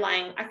side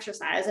lying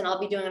exercise. And I'll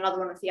be doing another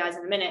one with you guys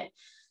in a minute.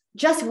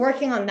 Just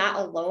working on that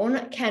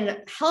alone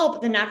can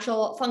help the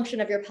natural function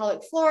of your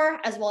pelvic floor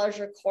as well as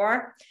your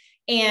core,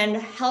 and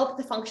help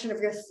the function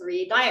of your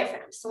 3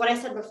 diaphragms. So what I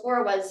said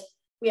before was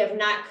we have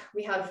neck,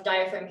 we have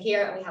diaphragm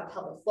here, and we have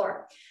pelvic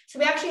floor. So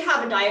we actually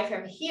have a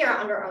diaphragm here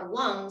under our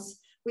lungs.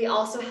 We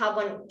also have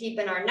one deep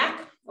in our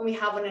neck, and we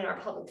have one in our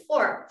pelvic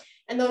floor.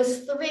 And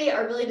those 3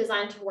 are really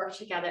designed to work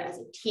together as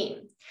a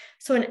team.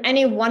 So when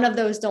any one of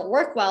those don't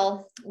work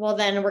well,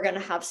 then we're going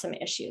to have some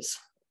issues.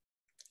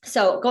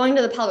 So going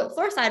to the pelvic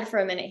floor side for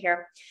a minute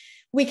here,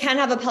 we can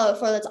have a pelvic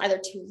floor that's either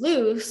too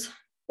loose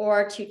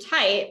or too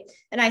tight.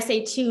 And I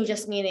say too,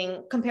 just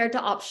meaning compared to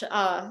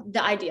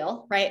the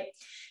ideal, right?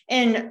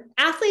 And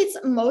athletes,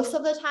 most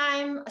of the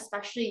time,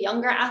 especially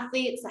younger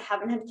athletes that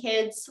haven't had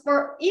kids,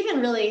 or even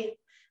really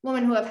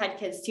women who have had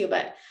kids too,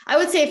 but I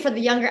would say for the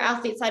younger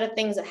athlete side of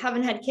things that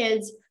haven't had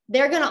kids,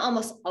 they're going to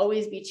almost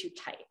always be too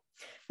tight.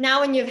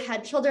 Now, when you've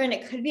had children,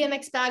 it could be a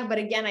mixed bag, but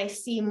again, I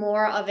see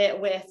more of it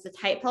with the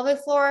tight pelvic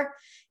floor.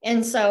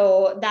 And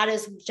so that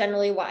is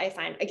generally what I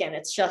find. Again,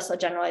 it's just a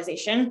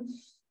generalization.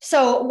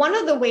 So one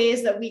of the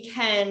ways that we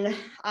can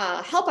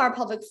help our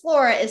pelvic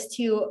floor is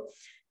to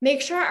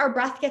make sure our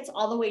breath gets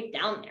all the way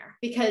down there,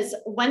 because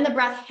when the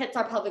breath hits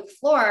our pelvic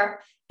floor,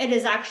 it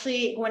is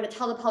actually going to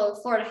tell the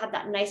pelvic floor to have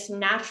that nice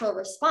natural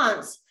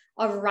response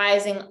of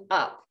rising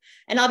up.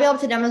 And I'll be able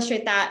to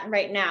demonstrate that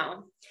right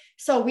now.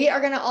 So we are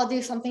going to all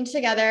do something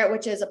together,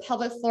 which is a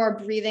pelvic floor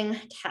breathing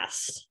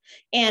test.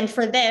 And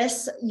for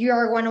this,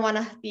 you're going to want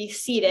to be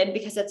seated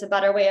because it's a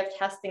better way of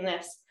testing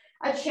this.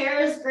 A chair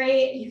is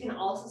great. You can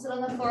also sit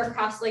on the floor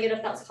cross-legged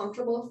if that's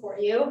comfortable for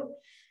you.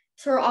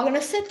 So we're all going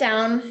to sit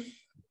down.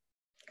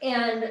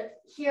 And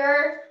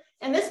here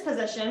in this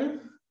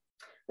position,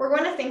 we're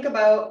going to think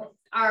about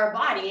our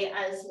body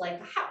as like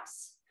a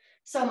house.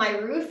 So my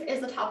roof is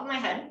the top of my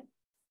head.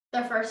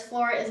 The first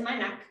floor is my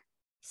neck.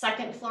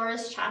 Second floor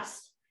is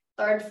chest.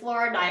 Third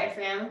floor,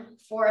 diaphragm.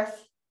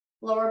 Fourth,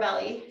 lower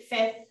belly.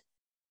 Fifth,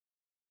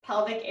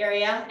 pelvic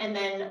area. And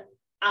then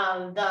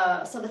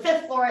the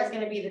fifth floor is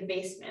going to be the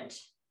basement.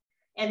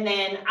 And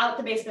then out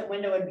the basement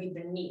window would be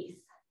beneath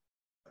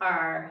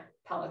our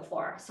pelvic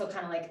floor. So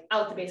kind of like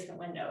out the basement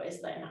window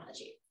is the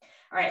analogy.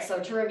 All right, so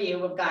to review,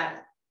 we've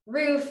got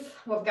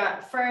roof, we've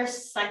got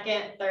first,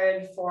 second,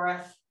 third,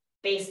 fourth,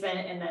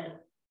 basement, and then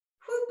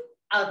whoop,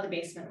 out the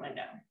basement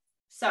window.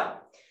 So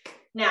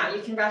now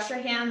you can rest your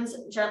hands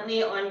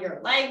gently on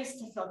your legs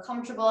to feel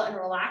comfortable and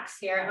relax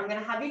here. And I'm going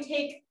to have you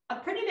take a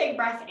pretty big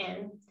breath in.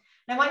 And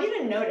I want you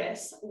to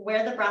notice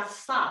where the breath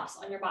stops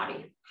on your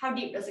body. How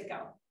deep does it go?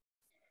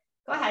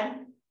 Go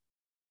ahead.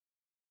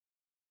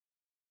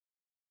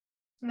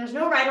 And there's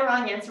no right or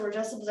wrong answer. We're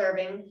just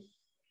observing.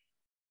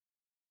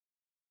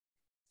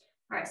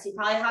 All right, so you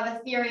probably have a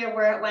theory of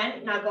where it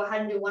went. Now go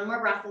ahead and do one more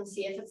breath and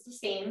see if it's the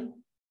same.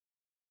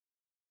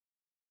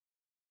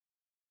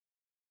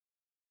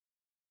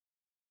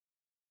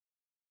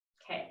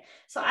 Okay,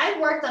 so I've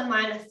worked on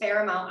mine a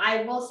fair amount.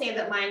 I will say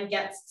that mine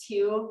gets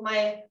to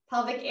my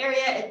pelvic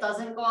area. It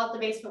doesn't go out the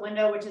basement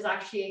window, which is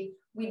actually,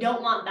 we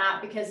don't want that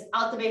because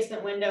out the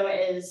basement window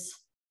is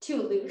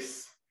too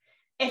loose.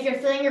 If you're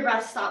feeling your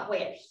breath stop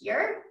way up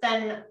here,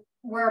 then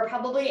we're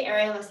probably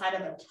erring on the side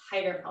of a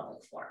tighter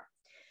pelvic floor.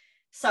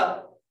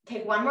 So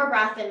take one more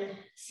breath and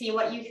see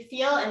what you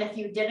feel. And if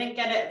you didn't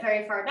get it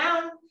very far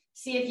down,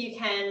 see if you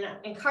can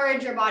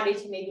encourage your body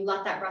to maybe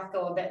let that breath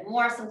go a bit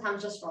more.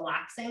 Sometimes just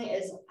relaxing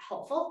is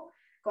helpful.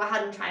 Go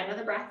ahead and try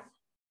another breath.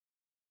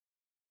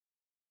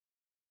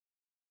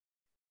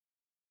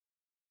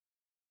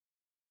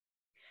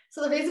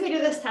 So the reason we do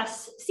this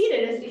test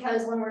seated is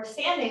because when we're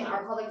standing,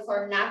 our pelvic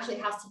floor naturally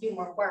has to do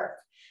more work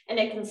and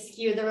it can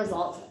skew the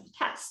results of the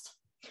test.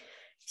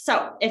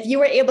 So if you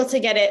were able to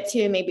get it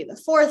to maybe the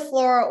fourth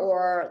floor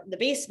or the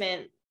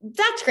basement,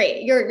 that's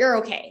great. You're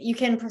okay. You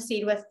can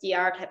proceed with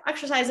DR type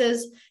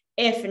exercises.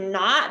 If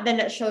not, then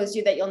it shows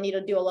you that you'll need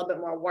to do a little bit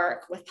more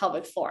work with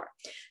pelvic floor.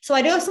 So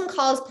I do have some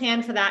calls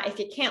planned for that. If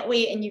you can't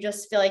wait and you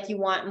just feel like you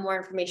want more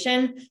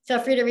information, feel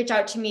free to reach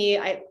out to me.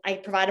 I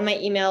provided my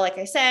email. Like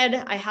I said,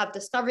 I have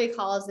discovery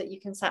calls that you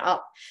can set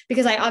up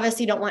because I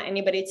obviously don't want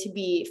anybody to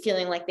be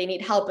feeling like they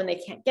need help and they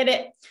can't get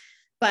it.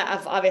 But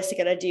I've obviously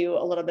got to do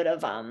a little bit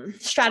of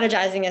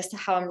strategizing as to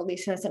how I'm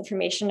releasing this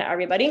information to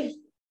everybody.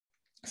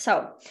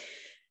 So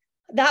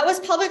that was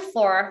pelvic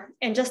floor.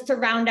 And just to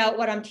round out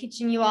what I'm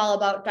teaching you all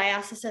about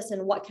diastasis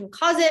and what can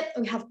cause it,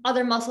 we have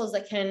other muscles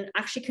that can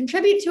actually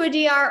contribute to a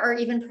DR or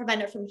even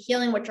prevent it from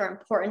healing, which are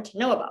important to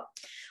know about.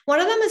 One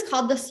of them is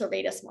called the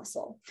serratus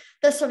muscle.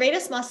 The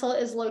serratus muscle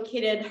is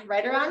located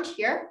right around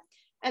here.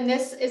 And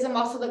this is a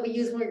muscle that we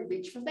use when we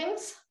reach for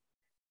things,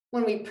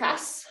 when we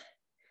press,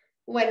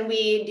 when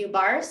we do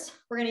bars,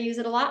 we're going to use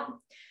it a lot.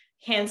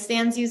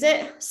 Handstands use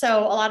it. So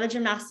a lot of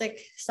gymnastic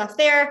stuff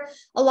there.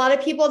 A lot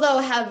of people though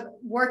have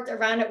worked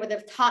around it where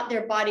they've taught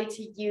their body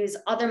to use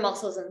other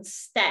muscles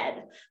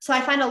instead. So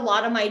I find a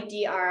lot of my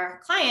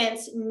DR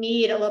clients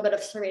need a little bit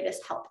of serratus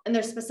help. And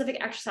there's specific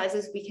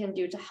exercises we can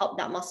do to help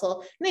that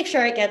muscle make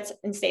sure it gets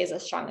and stays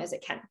as strong as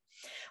it can.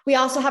 We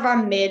also have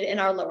our mid and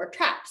our lower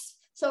traps.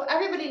 So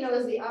everybody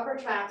knows the upper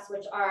traps,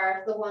 which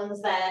are the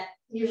ones that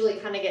usually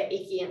kind of get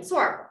achy and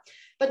sore.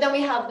 But then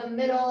we have the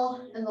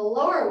middle and the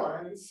lower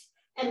ones.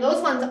 And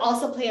those ones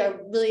also play a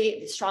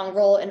really strong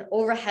role in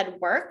overhead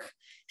work.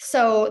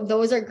 So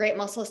those are great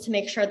muscles to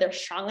make sure they're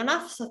strong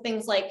enough. So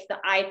things like the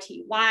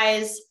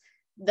ITYs,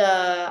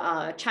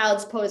 the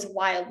child's pose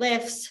Y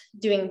lifts,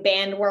 doing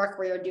band work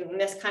where you're doing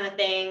this kind of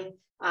thing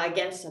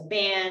against a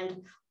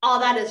band. All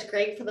that is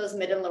great for those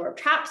mid and lower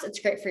traps. It's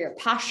great for your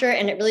posture,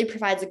 and it really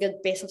provides a good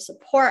base of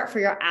support for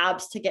your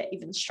abs to get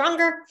even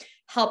stronger,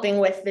 helping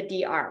with the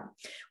DR.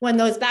 When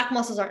those back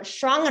muscles aren't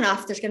strong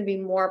enough, there's going to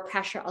be more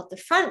pressure out the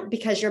front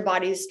because your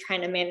body's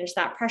trying to manage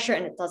that pressure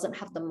and it doesn't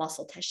have the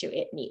muscle tissue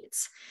it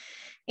needs.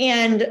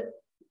 And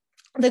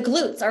the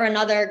glutes are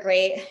another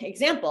great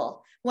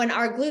example. When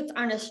our glutes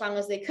aren't as strong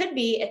as they could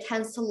be, it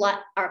tends to let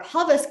our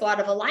pelvis go out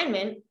of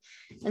alignment.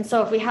 And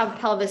so if we have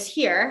pelvis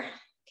here,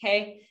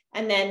 okay,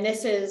 and then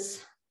this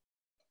is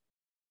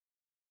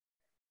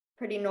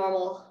pretty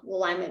normal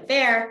alignment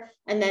there.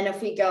 And then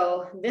if we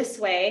go this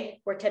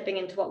way, we're tipping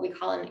into what we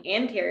call an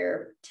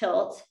anterior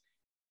tilt.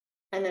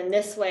 And then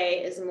this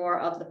way is more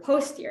of the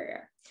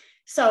posterior.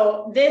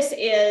 So this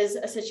is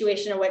a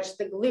situation in which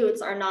the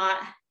glutes are not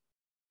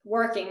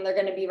working. They're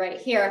going to be right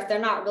here. If they're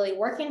not really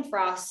working for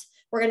us,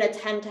 we're going to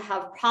tend to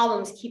have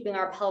problems keeping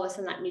our pelvis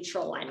in that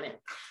neutral alignment.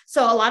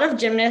 So a lot of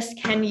gymnasts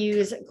can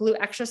use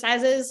glute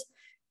exercises.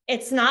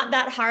 It's not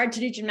that hard to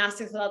do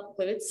gymnastics without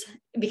glutes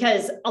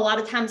because a lot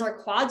of times our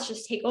quads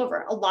just take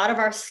over. A lot of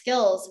our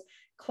skills,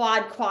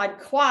 quad,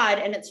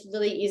 and it's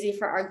really easy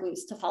for our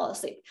glutes to fall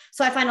asleep.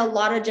 So I find a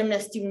lot of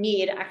gymnasts do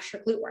need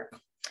extra glute work.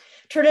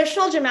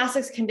 Traditional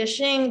gymnastics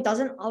conditioning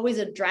doesn't always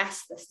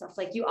address this stuff.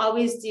 Like you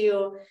always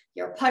do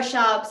your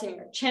push-ups and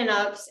your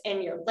chin-ups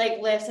and your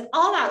leg lifts and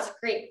all that's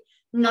great.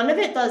 none of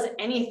it does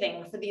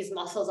anything for these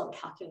muscles I'm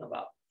talking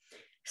about.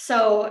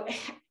 So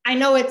I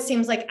know it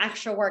seems like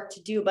extra work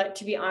to do, but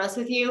to be honest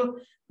with you,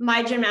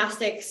 my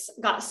gymnastics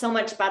got so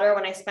much better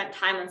when I spent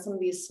time on some of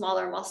these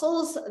smaller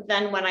muscles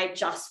than when I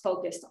just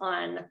focused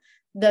on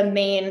the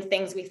main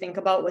things we think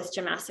about with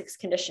gymnastics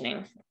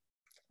conditioning.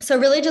 So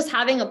really just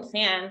having a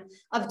plan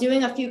of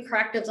doing a few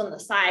correctives on the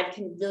side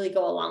can really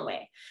go a long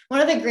way. One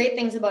of the great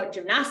things about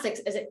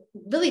gymnastics is it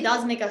really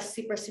does make us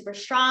super, super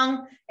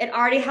strong. It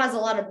already has a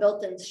lot of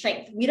built-in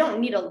strength. We don't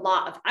need a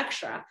lot of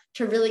extra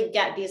to really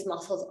get these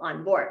muscles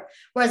on board.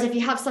 Whereas if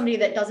you have somebody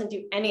that doesn't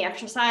do any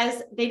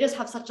exercise, they just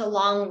have such a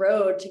long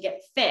road to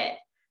get fit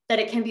that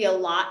it can be a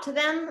lot to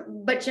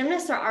them, but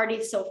gymnasts are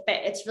already so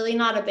fit. It's really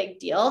not a big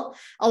deal.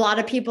 A lot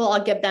of people,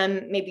 I'll give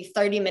them maybe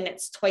 30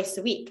 minutes twice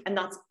a week, and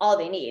that's all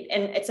they need.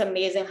 And it's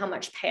amazing how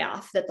much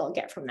payoff that they'll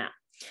get from that.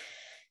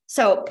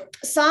 So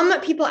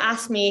some people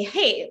ask me,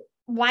 hey,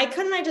 why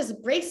couldn't I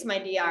just brace my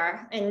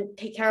DR and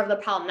take care of the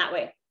problem that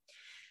way?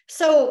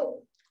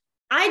 So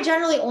I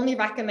generally only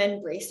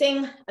recommend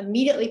bracing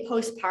immediately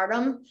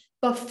postpartum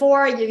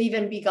before you've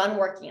even begun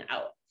working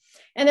out.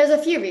 And there's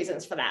a few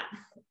reasons for that.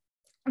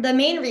 The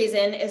main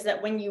reason is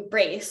that when you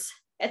brace,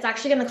 it's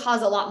actually going to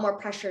cause a lot more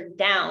pressure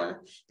down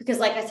because,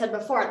 like I said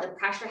before, the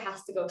pressure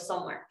has to go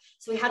somewhere.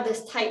 So we have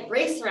this tight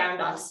brace around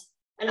us,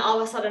 and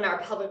all of a sudden our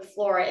pelvic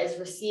floor is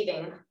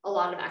receiving a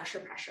lot of extra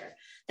pressure.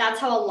 That's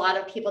how a lot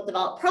of people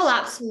develop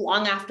prolapse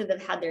long after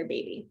they've had their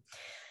baby.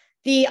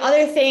 The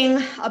other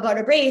thing about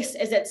a brace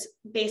is it's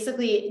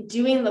basically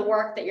doing the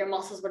work that your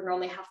muscles would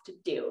normally have to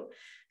do.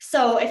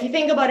 So if you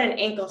think about an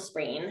ankle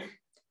sprain,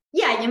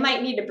 yeah, you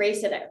might need to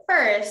brace it at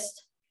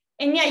first.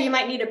 And yeah, you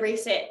might need to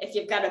brace it if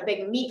you've got a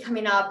big meet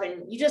coming up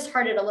and you just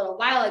hurt it a little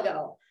while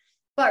ago.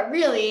 But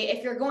really,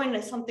 if you're going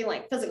to something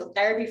like physical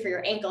therapy for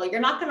your ankle, you're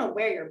not going to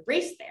wear your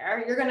brace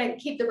there. You're going to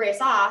keep the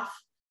brace off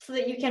so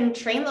that you can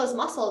train those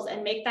muscles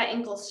and make that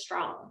ankle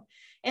strong.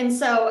 And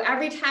so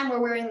every time we're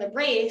wearing the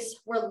brace,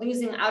 we're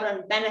losing out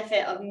on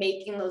benefit of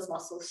making those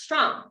muscles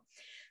strong.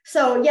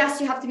 So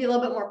yes, you have to be a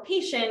little bit more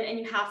patient and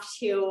you have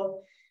to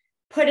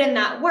put in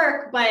that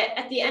work, but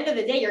at the end of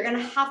the day, you're going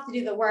to have to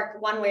do the work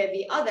one way or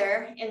the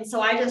other. And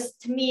so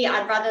to me,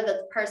 I'd rather that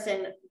the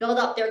person build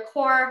up their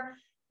core,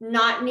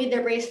 not need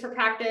their brace for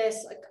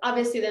practice. Like,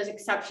 obviously there's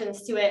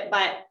exceptions to it,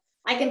 but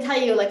I can tell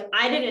you, like,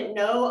 I didn't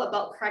know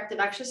about corrective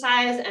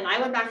exercise and I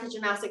went back to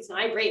gymnastics and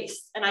I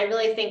braced, and I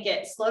really think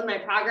it slowed my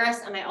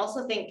progress. And I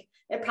also think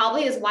it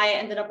probably is why I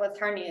ended up with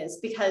hernias,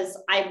 because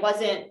I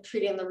wasn't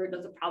treating the root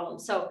of the problem.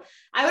 So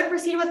I would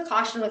proceed with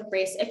caution with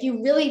brace. If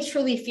you really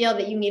truly feel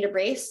that you need a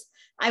brace,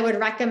 I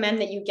would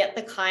recommend that you get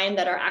the kind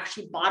that are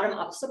actually bottom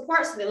up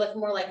support. So they look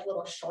more like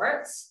little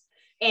shorts.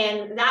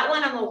 And that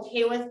one I'm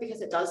okay with because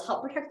it does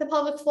help protect the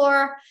pelvic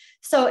floor.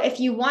 So if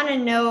you want to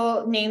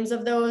know names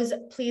of those,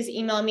 please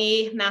email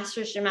me,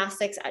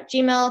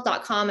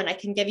 mastersgymnastics@gmail.com, and I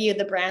can give you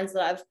the brands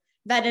that I've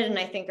vetted and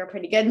I think are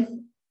pretty good.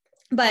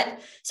 But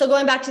so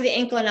going back to the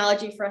ankle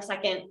analogy for a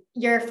second,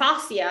 your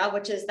fascia,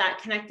 which is that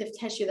connective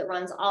tissue that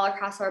runs all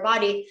across our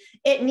body,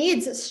 it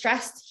needs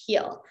stress to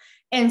heal.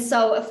 And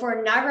so if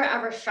we're never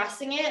ever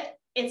stressing it,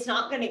 it's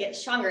not going to get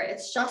stronger.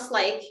 It's just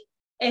like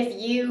if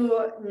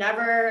you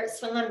never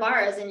swing on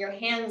bars and your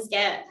hands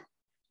get,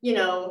 you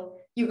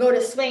go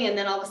to swing and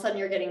then all of a sudden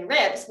you're getting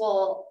rips.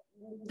 Well,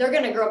 they're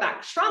going to grow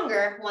back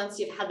stronger once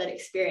you've had that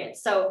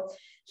experience. So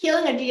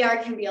healing a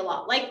DR can be a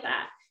lot like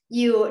that.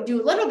 You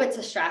do little bits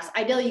of stress.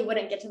 Ideally, you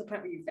wouldn't get to the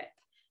point where you rip.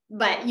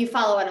 But you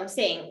follow what I'm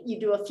saying. You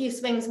do a few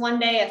swings one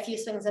day, a few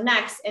swings the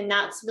next, and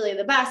that's really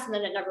the best. And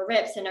then it never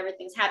rips and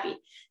everything's happy.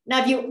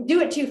 Now, if you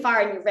do it too far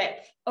and you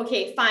rip,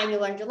 okay, fine, you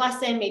learned your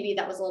lesson. Maybe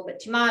that was a little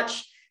bit too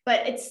much,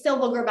 but it still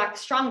will grow back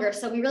stronger.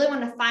 So we really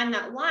want to find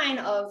that line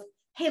of,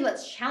 hey,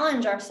 let's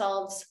challenge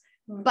ourselves,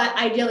 but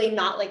ideally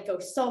not like go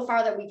so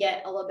far that we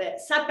get a little bit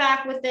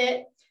setback with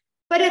it.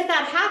 But if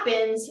that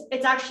happens,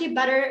 it's actually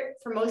better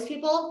for most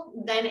people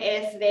than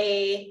if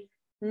they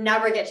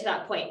never get to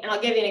that point. And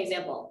I'll give you an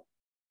example.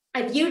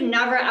 If you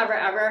never, ever,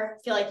 ever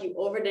feel like you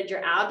overdid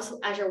your abs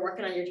as you're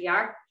working on your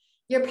DR,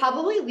 you're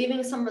probably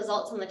leaving some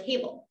results on the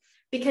table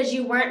because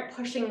you weren't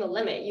pushing the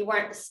limit. You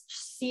weren't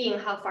seeing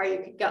how far you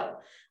could go.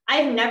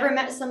 I've never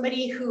met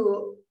somebody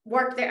who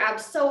worked their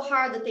abs so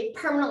hard that they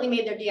permanently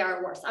made their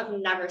DR worse. I've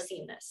never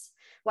seen this.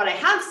 What I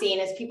have seen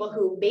is people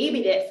who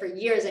babied it for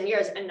years and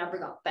years and never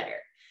got better.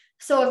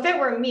 So if it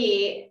were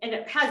me, and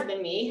it has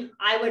been me,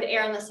 I would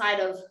err on the side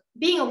of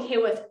being okay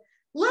with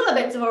little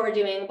bits of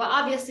overdoing, but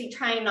obviously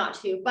trying not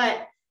to.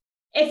 But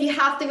if you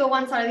have to go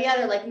one side or the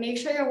other, like make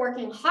sure you're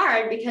working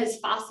hard because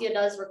fascia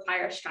does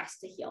require stress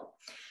to heal.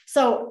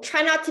 So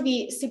try not to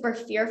be super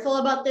fearful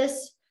about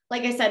this.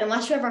 Like I said,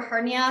 unless you have a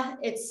hernia,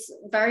 it's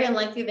very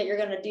unlikely that you're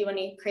going to do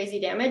any crazy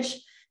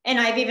damage. And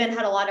I've even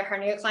had a lot of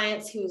hernia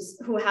clients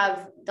who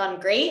have done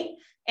great.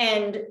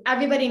 And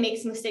everybody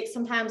makes mistakes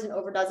sometimes and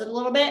overdoes it a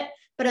little bit.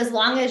 But as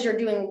long as you're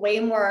doing way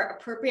more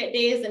appropriate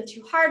days than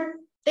too hard,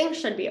 things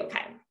should be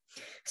okay.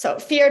 So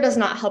fear does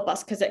not help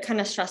us because it kind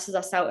of stresses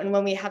us out. And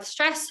when we have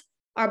stress,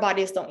 our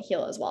bodies don't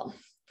heal as well.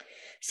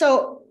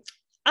 So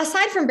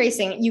aside from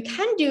bracing, you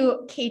can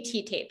do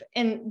KT tape.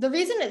 And the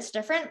reason it's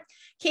different,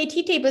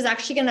 KT tape is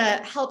actually going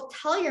to help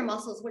tell your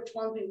muscles which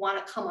ones we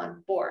want to come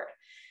on board.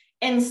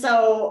 And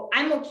so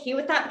I'm okay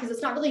with that because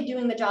it's not really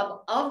doing the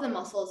job of the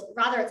muscles.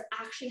 Rather, it's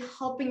actually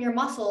helping your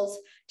muscles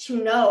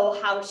to know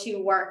how to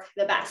work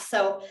the best.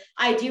 So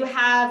I do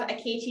have a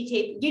KT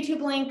tape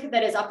YouTube link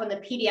that is up on the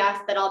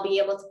PDF that I'll be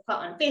able to put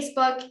on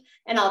Facebook,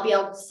 and I'll be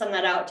able to send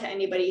that out to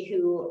anybody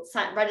who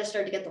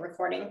registered to get the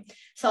recording.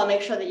 So I'll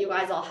make sure that you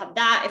guys all have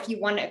that. If you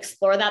want to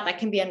explore that, that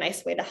can be a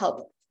nice way to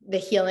help the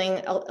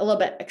healing a little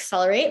bit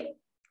accelerate.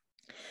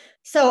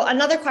 So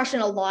another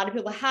question a lot of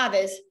people have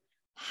is,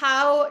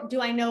 how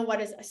do I know what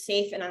is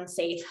safe and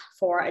unsafe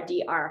for a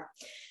DR?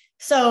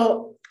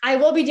 So I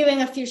will be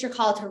doing a future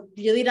call to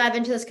really dive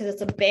into this because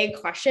it's a big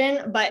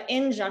question, but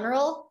in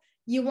general,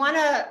 you want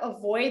to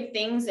avoid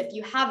things if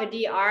you have a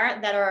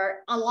DR that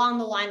are along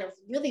the line of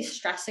really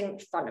stressing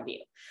the front of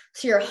you.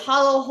 So your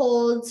hollow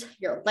holds,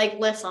 your leg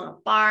lifts on a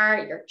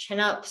bar, your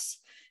chin-ups,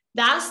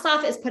 that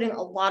stuff is putting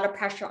a lot of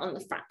pressure on the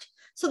front.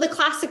 So the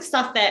classic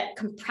stuff that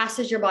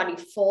compresses your body,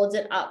 folds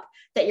it up,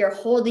 that you're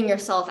holding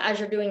yourself as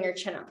you're doing your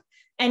chin-up.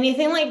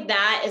 Anything like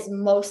that is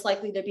most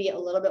likely to be a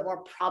little bit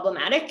more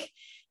problematic.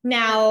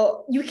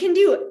 Now, you can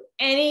do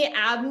any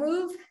ab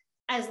move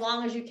as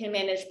long as you can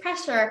manage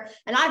pressure.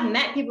 And I've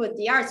met people with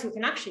DRs who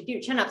can actually do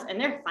chin-ups and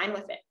they're fine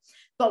with it.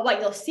 But what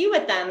you'll see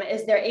with them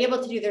is they're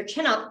able to do their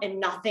chin-up and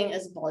nothing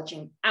is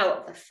bulging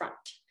out the front.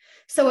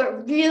 So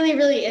it really,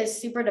 really is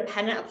super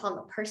dependent upon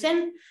the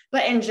person.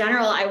 But in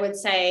general, I would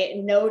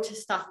say no to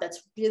stuff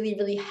that's really,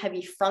 really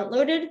heavy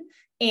front-loaded,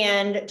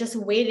 and just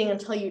waiting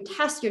until you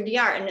test your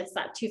DR and it's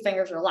that 2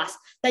 fingers or less,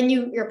 then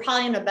you're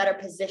probably in a better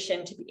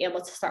position to be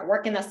able to start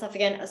working that stuff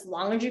again, as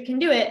long as you can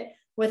do it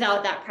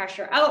without that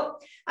pressure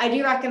out. I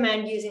do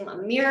recommend using a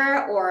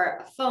mirror or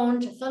a phone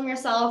to film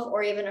yourself,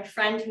 or even a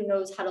friend who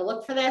knows how to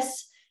look for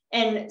this.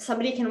 And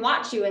somebody can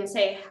watch you and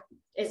say,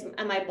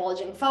 am I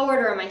bulging forward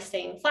or am I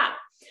staying flat?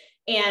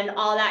 And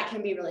all that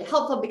can be really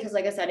helpful because,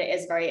 like I said, it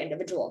is very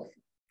individual.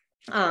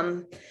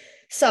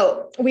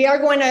 So we are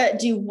going to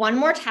do one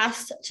more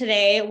test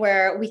today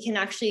where we can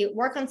actually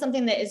work on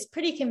something that is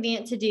pretty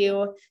convenient to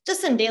do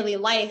just in daily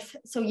life.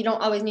 So you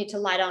don't always need to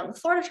lie down on the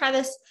floor to try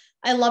this.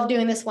 I love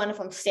doing this one if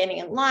I'm standing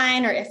in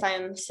line or if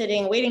I'm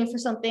sitting waiting for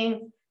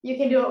something. You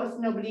can do it with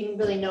nobody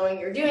really knowing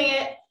you're doing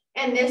it.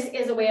 And this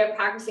is a way of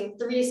practicing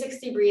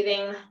 360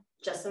 breathing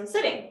just in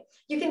sitting.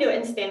 You can do it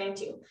in standing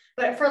too.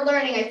 But for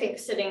learning, I think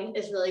sitting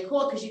is really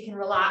cool because you can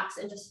relax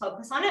and just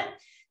focus on it.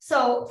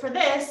 So for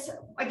this,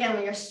 again,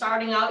 when you're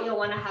starting out, you'll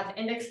want to have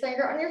index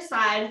finger on your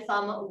side,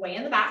 thumb way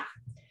in the back,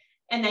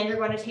 and then you're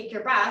going to take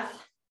your breath.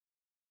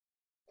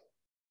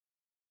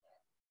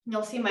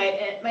 You'll see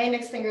my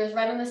index finger is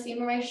right on the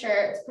seam of my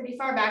shirt. It's pretty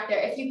far back there.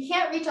 If you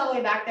can't reach all the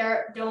way back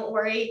there, don't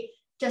worry.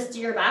 Just do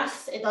your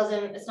best. It's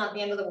not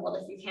the end of the world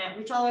if you can't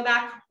reach all the way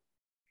back.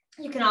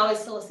 You can always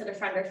solicit a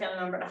friend or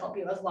family member to help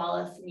you as well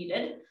if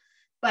needed.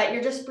 But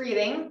you're just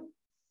breathing.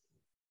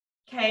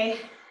 Okay.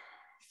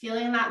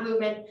 Feeling that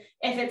movement.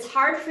 If it's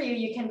hard for you,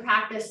 you can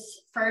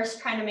practice first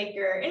trying to make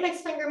your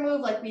index finger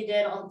move like we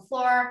did on the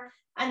floor.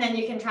 And then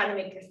you can try to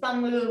make your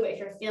thumb move. If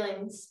you're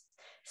feeling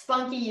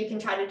spunky, you can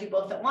try to do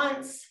both at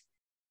once.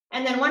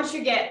 And then once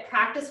you get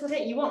practice with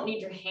it, you won't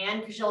need your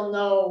hand because you'll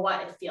know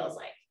what it feels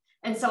like.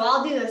 And so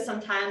I'll do this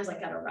sometimes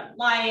like at a red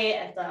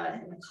light,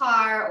 in the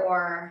car,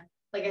 or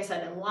like I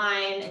said, in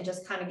line, and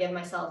just kind of give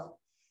myself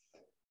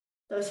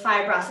those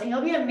 5 breaths. And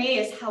you'll be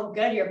amazed how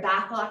good your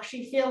back will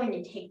actually feel when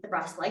you take the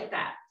breaths like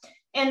that.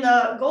 And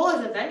the goal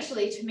is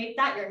eventually to make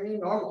that your new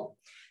normal.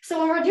 So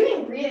when we're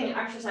doing breathing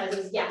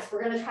exercises, yes,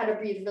 we're going to try to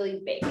breathe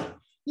really big.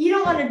 You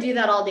don't want to do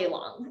that all day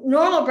long.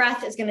 Normal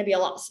breath is going to be a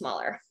lot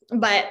smaller,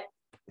 but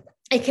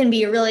it can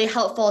be really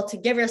helpful to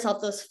give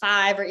yourself those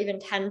 5 or even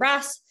 10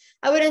 breaths.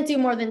 I wouldn't do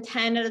more than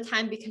 10 at a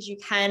time because you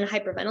can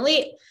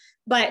hyperventilate,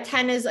 but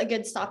 10 is a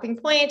good stopping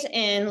point.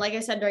 And like I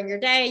said, during your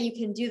day, you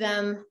can do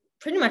them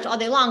pretty much all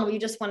day long, but you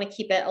just want to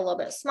keep it a little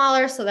bit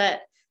smaller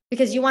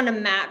because you want to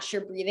match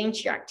your breathing to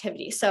your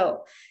activity.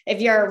 So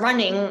if you're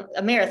running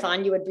a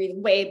marathon, you would breathe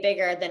way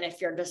bigger than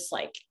if you're just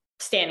like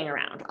standing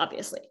around,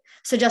 obviously.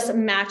 So just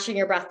matching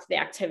your breath to the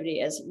activity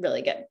is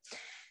really good.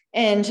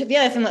 And the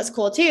other thing that's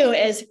cool too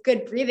is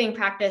good breathing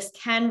practice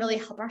can really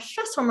help our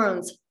stress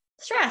hormones.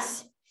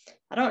 Stress.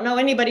 I don't know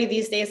anybody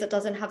these days that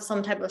doesn't have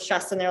some type of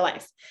stress in their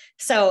life.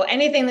 So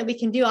anything that we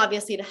can do,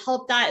 obviously, to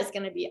help that is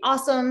going to be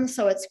awesome.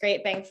 So it's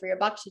great bang for your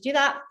buck to do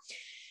that.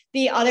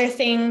 The other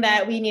thing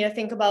that we need to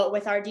think about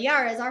with our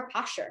DR is our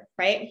posture,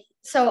 right?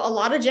 So a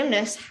lot of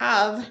gymnasts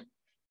have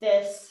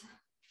this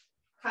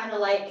kind of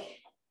like,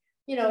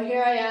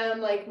 here I am,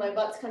 like my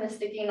butt's kind of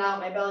sticking out,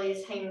 my belly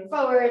is hanging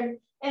forward.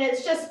 And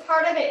it's just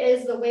part of it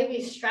is the way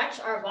we stretch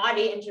our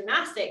body in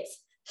gymnastics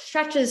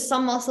stretches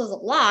some muscles a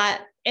lot,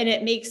 and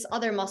it makes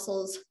other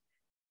muscles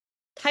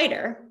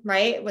tighter,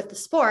 right, with the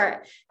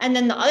sport. And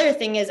then the other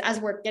thing is, as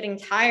we're getting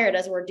tired,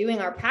 as we're doing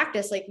our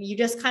practice, like you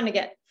just kind of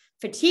get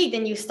fatigued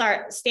and you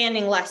start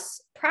standing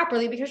less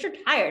properly because you're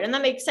tired, and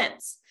that makes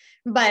sense.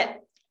 But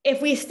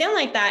if we stand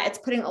like that, it's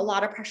putting a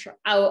lot of pressure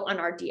out on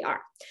our DR.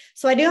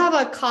 So I do have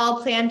a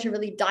call plan to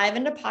really dive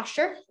into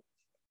posture.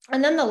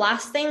 And then the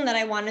last thing that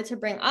I wanted to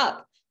bring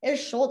up is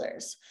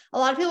shoulders. A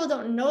lot of people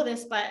don't know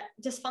this, but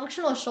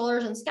dysfunctional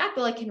shoulders and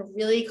scapula can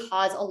really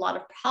cause a lot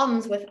of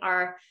problems with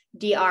our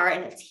DR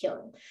and its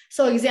healing.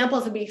 So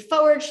examples would be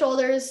forward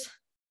shoulders,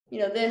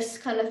 this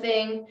kind of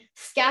thing,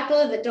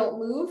 scapula that don't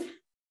move.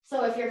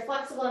 So if you're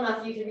flexible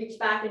enough, you can reach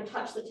back and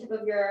touch the tip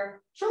of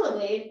your shoulder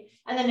blade.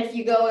 And then if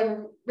you go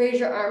and raise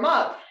your arm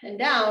up and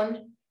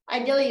down,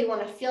 ideally you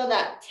want to feel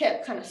that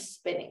tip kind of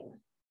spinning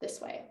this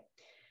way,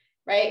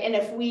 right? And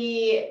if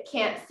we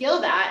can't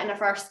feel that, and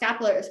if our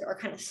scapulars are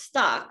kind of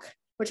stuck,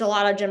 which a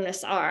lot of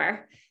gymnasts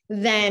are,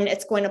 then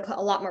it's going to put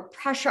a lot more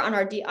pressure on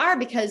our DR,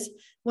 because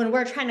when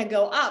we're trying to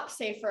go up,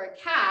 say for a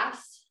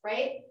cast,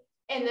 right?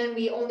 And then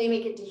we only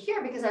make it to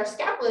here because our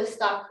scapula is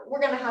stuck,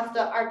 we're going to have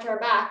to arch our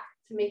back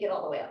to make it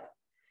all the way up.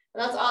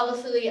 And that's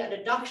obviously a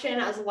deduction,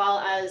 as well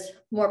as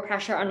more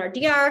pressure on our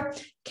DR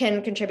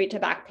can contribute to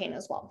back pain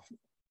as well.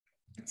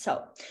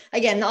 So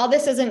again, all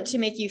this isn't to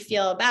make you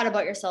feel bad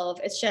about yourself.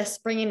 It's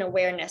just bringing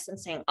awareness and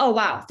saying, oh,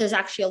 wow, there's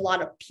actually a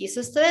lot of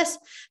pieces to this.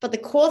 But the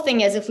cool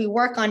thing is if we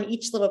work on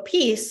each little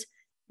piece,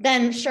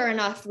 then sure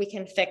enough, we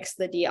can fix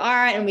the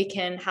DR and we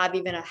can have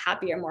even a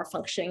happier, more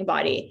functioning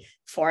body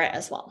for it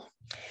as well.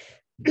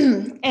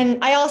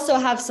 And I also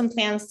have some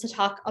plans to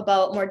talk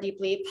about more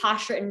deeply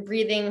posture and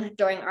breathing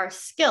during our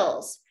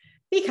skills,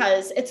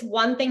 because it's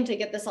one thing to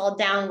get this all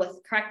down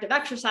with corrective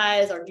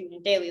exercise or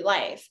doing daily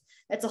life.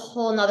 It's a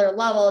whole nother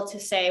level to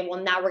say,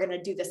 well, now we're going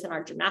to do this in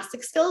our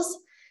gymnastic skills.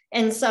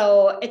 And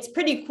so it's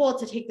pretty cool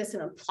to take this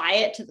and apply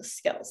it to the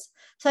skills.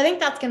 So I think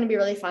that's going to be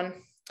really fun.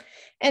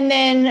 And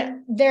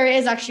then there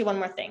is actually one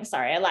more thing.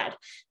 Sorry, I lied.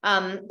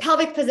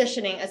 Pelvic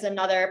positioning is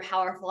another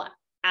powerful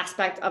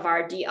aspect of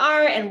our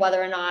DR and whether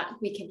or not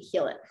we can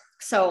heal it.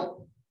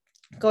 So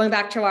going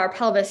back to our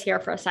pelvis here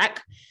for a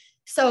sec.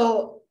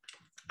 So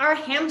our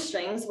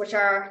hamstrings, which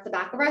are the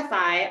back of our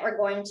thigh, they're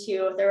going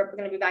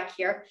to be back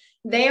here.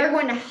 They are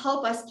going to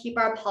help us keep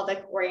our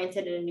pelvic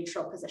oriented in a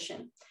neutral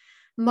position.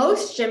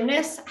 Most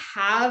gymnasts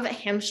have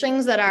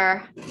hamstrings that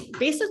are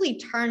basically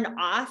turned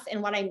off.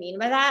 And what I mean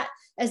by that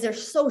is they're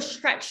so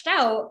stretched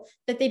out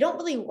that they don't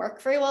really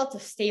work very well to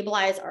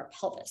stabilize our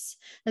pelvis.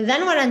 And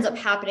then what ends up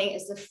happening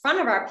is the front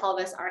of our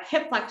pelvis, our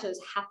hip flexors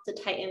have to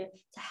tighten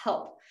to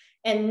help.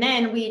 And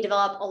then we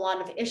develop a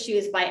lot of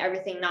issues by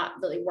everything not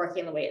really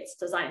working the way it's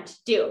designed to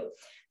do.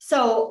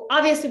 So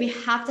obviously we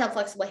have to have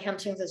flexible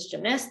hamstrings as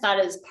gymnasts.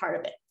 That is part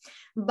of it.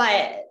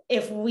 But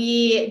if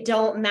we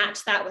don't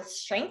match that with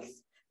strength,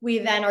 we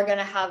then are going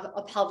to have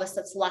a pelvis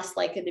that's less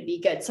likely to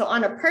be good. So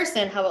on a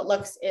person, how it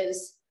looks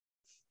is,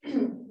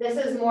 this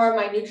is more of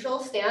my neutral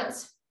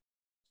stance.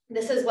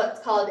 This is what's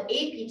called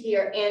APT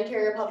or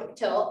anterior pelvic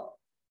tilt.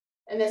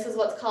 And this is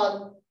what's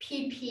called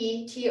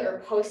PPT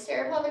or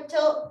posterior pelvic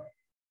tilt.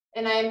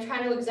 And I'm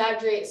trying to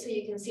exaggerate so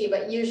you can see,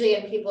 but usually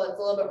in people, it's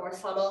a little bit more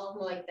subtle,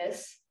 more like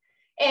this.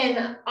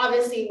 And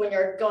obviously when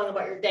you're going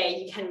about your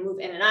day, you can move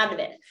in and out of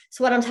it.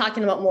 So what I'm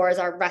talking about more is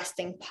our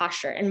resting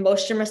posture. And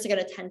most gymnasts are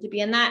going to tend to be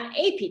in that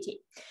APT.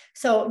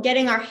 So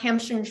getting our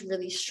hamstrings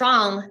really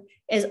strong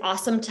is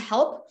awesome to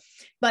help.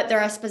 But there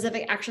are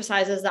specific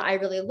exercises that I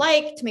really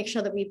like to make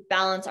sure that we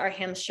balance our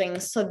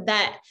hamstrings so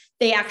that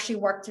they actually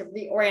work to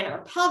reorient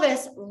our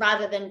pelvis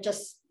rather than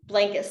just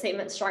blanket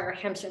statement stronger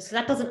hamstrings, because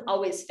that doesn't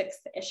always fix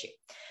the issue.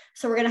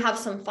 So we're going to have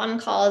some fun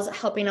calls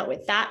helping out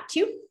with that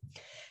too.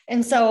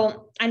 And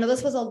so I know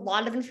this was a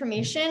lot of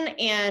information,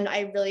 and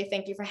I really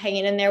thank you for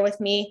hanging in there with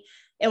me.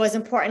 It was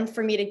important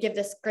for me to give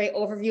this great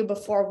overview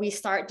before we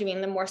start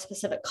doing the more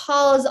specific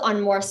calls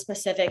on more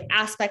specific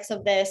aspects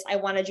of this. I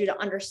wanted you to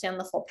understand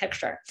the full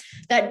picture,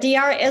 that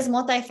DR is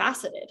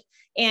multifaceted.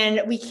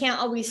 And we can't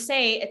always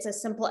say it's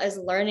as simple as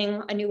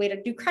learning a new way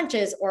to do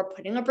crunches or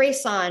putting a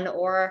brace on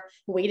or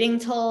waiting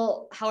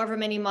till however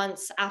many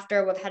months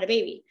after we've had a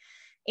baby.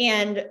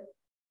 And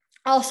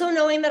also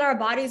knowing that our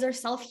bodies are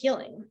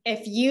self-healing.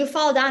 If you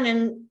fall down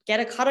and get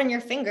a cut on your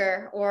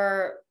finger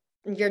or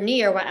your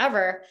knee or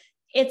whatever,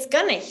 it's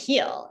going to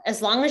heal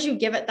as long as you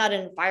give it that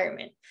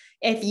environment.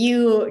 If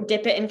you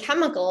dip it in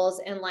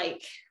chemicals and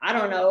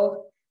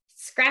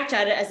scratch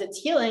at it as it's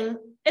healing,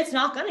 it's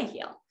not going to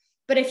heal.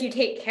 But if you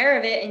take care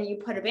of it and you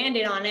put a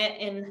Band-Aid on it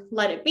and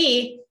let it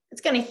be,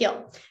 it's going to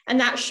heal. And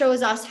that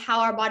shows us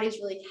how our bodies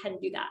really can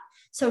do that.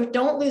 So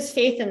don't lose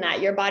faith in that.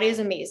 Your body is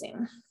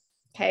amazing.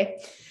 Okay.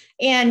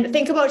 And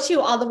think about too,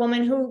 all the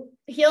women who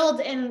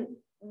healed and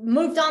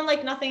moved on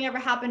like nothing ever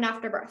happened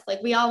after birth.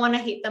 Like we all want to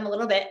hate them a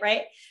little bit,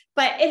 right?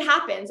 But it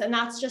happens. And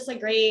that's just a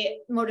great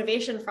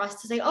motivation for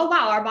us to say, oh,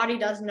 wow, our body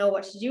does know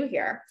what to do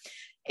here.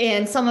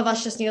 And some of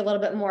us just need a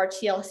little bit more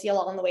TLC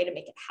along the way to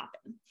make it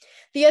happen.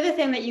 The other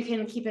thing that you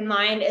can keep in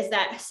mind is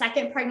that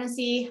second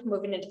pregnancy,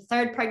 moving into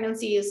third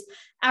pregnancies,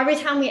 every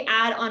time we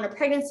add on a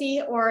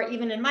pregnancy, or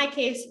even in my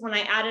case, when I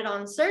added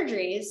on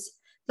surgeries,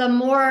 the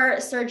more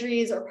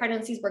surgeries or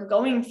pregnancies we're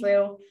going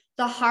through,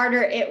 the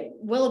harder it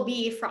will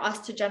be for us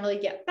to generally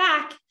get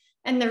back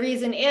And the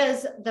reason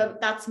is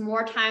that's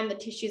more time the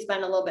tissue's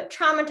been a little bit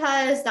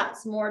traumatized.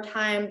 That's more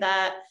time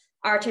that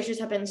our tissues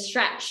have been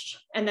stretched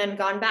and then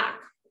gone back.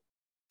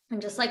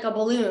 And just like a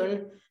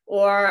balloon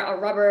or a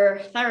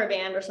rubber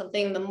TheraBand or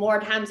something, the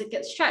more times it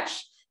gets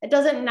stretched, it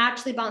doesn't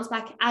naturally bounce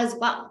back as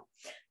well.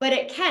 But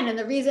it can. And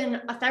the reason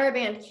a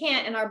TheraBand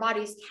can't and our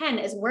bodies can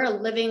is we're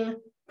living,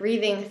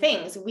 breathing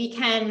things. We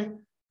can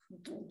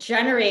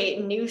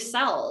generate new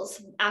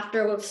cells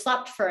after we've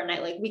slept for a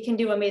night. Like we can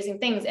do amazing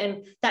things,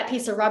 and that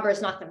piece of rubber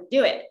is not going to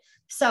do it.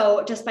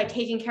 So just by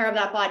taking care of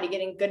that body,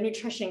 getting good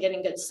nutrition,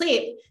 getting good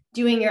sleep,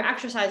 doing your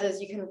exercises,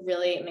 you can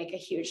really make a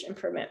huge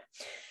improvement.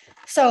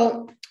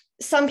 So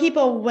some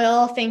people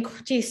will think,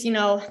 geez, you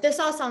know, this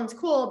all sounds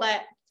cool,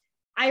 but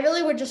I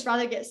really would just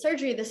rather get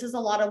surgery. This is a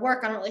lot of work.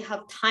 I don't really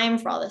have time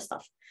for all this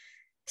stuff.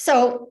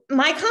 So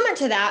my comment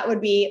to that would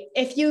be,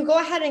 if you go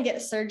ahead and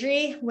get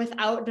surgery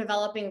without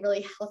developing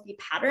really healthy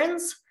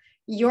patterns,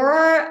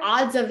 your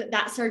odds of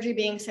that surgery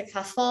being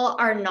successful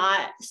are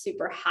not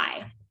super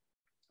high.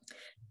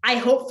 I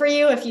hope for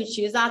you, if you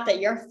choose that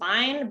you're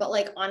fine. But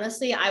like,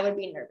 honestly, I would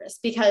be nervous,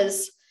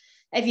 because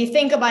if you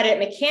think about it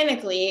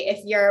mechanically,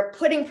 if you're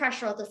putting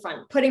pressure at the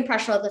front,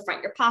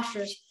 your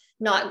posture's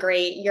not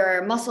great,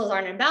 your muscles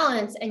aren't in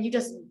balance, and you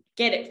just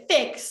get it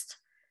fixed,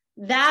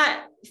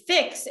 that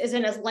fix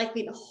isn't as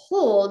likely to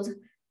hold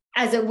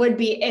as it would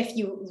be if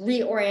you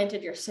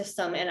reoriented your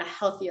system in a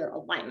healthier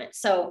alignment.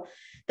 So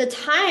the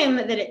time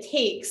that it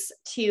takes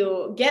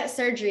to get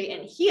surgery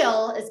and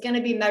heal is going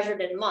to be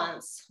measured in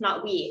months,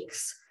 not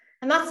weeks.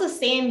 And that's the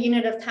same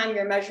unit of time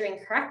you're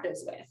measuring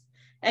correctives with.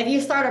 If you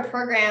start a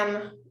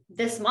program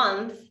this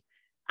month,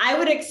 I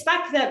would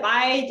expect that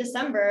by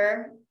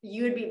December,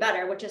 you would be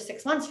better, which is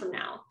 6 months from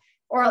now,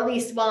 or at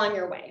least well on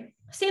your way.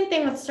 Same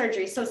thing with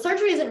surgery. So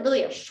surgery isn't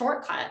really a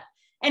shortcut,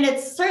 and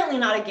it's certainly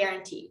not a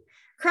guarantee.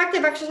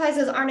 Corrective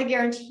exercises aren't a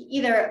guarantee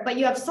either, but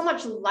you have so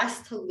much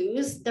less to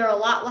lose. They're a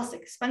lot less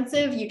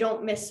expensive. You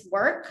don't miss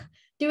work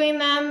doing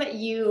them.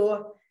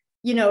 You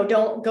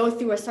don't go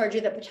through a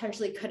surgery that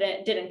potentially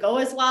didn't go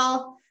as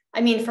well.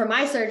 I mean, for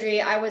my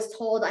surgery, I was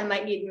told I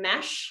might need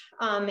mesh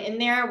in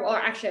there, or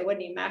actually I would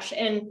need mesh.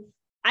 And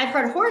I've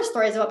heard horror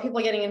stories about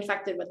people getting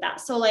infected with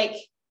that. So like,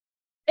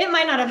 it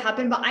might not have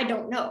happened, but I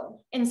don't know.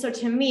 And so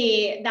to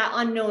me, that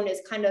unknown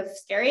is kind of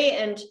scary.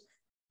 And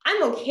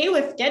I'm okay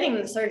with getting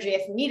the surgery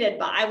if needed,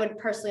 but I would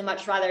personally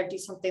much rather do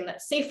something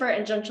that's safer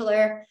and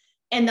gentler,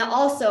 and that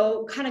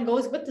also kind of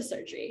goes with the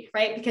surgery,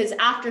 right? Because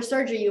after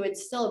surgery, you would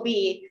still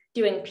be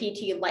doing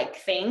PT-like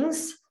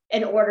things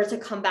in order to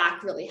come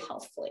back really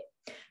healthfully.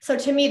 So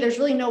to me, there's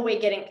really no way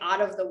getting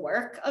out of the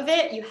work of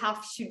it. You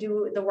have to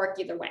do the work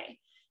either way.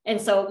 And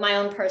so my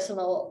own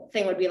personal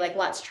thing would be like,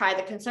 let's try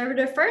the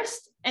conservative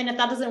first. And if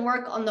that doesn't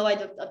work, I'll know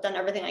I've done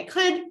everything I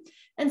could,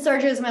 and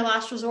surgery is my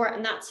last resort,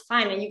 and that's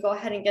fine. And you go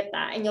ahead and get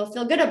that, and you'll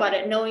feel good about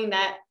it, knowing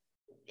that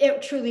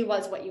it truly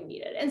was what you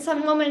needed. And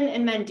some women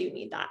and men do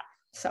need that.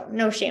 So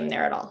no shame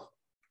there at all.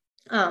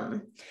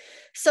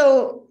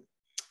 So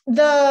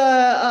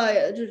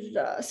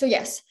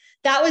yes,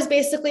 that was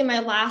basically my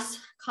last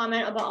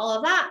comment about all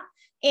of that.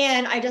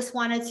 And I just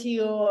wanted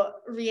to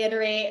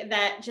reiterate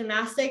that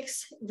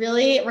gymnastics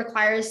really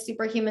requires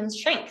superhuman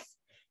strength,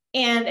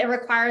 and it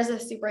requires a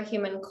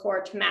superhuman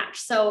core to match.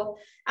 So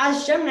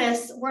as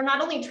gymnasts, we're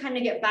not only trying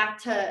to get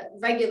back to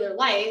regular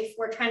life,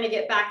 we're trying to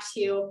get back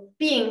to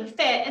being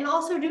fit and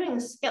also doing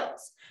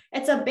skills.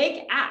 It's a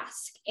big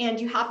ask, and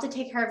you have to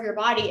take care of your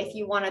body if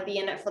you want to be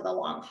in it for the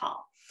long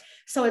haul.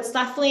 So it's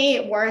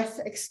definitely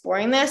worth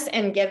exploring this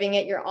and giving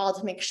it your all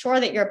to make sure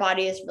that your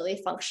body is really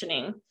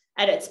functioning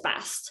at its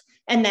best,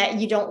 and that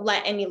you don't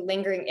let any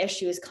lingering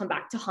issues come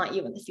back to haunt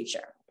you in the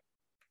future.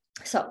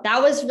 So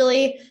that was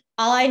really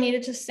all I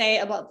needed to say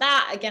about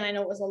that. Again, I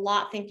know it was a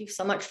lot. Thank you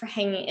so much for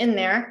hanging in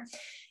there.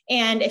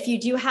 And if you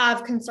do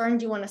have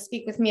concerns you want to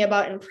speak with me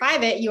about in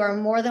private, you are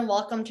more than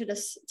welcome to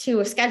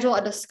schedule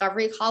a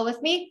discovery call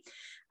with me.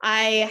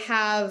 I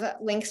have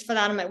links for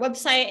that on my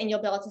website, and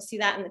you'll be able to see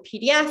that in the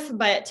PDF.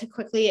 But to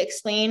quickly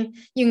explain,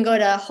 you can go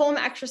to Home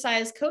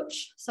Exercise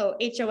Coach, so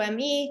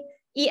HOMEEXERCISE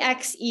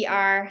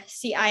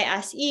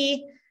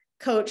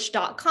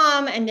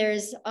coach.com, and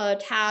there's a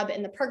tab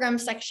in the program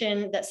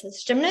section that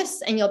says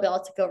Gymnasts, and you'll be able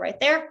to go right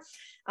there.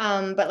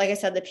 But like I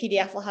said, the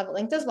PDF will have it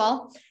linked as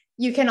well.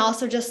 You can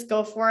also just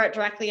go for it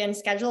directly and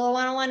schedule a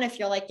one-on-one if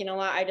you're like, you know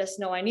what, I just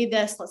know I need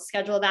this, let's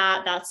schedule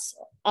that. That's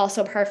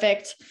also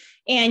perfect.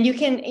 And you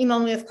can email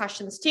me with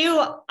questions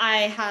too.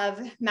 I have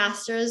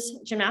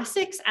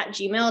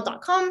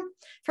mastersgymnastics@gmail.com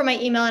for my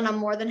email, and I'm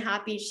more than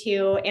happy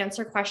to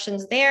answer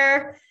questions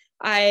there.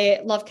 I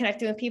love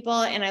connecting with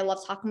people, and I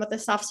love talking about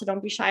this stuff, so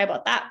don't be shy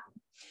about that.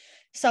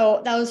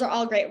 So those are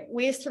all great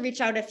ways to reach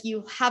out if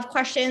you have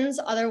questions.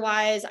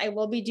 Otherwise, I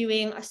will be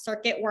doing a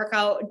circuit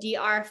workout,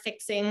 DR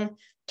fixing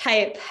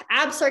type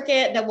ab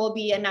circuit that we'll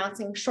be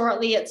announcing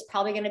shortly. It's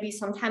probably going to be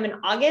sometime in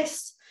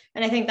August,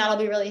 and I think that'll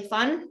be really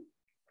fun.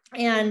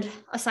 And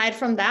aside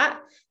from that,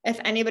 if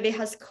anybody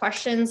has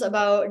questions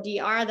about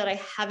DR that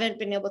I haven't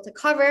been able to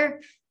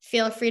cover,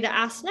 feel free to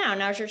ask now.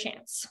 Now's your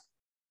chance.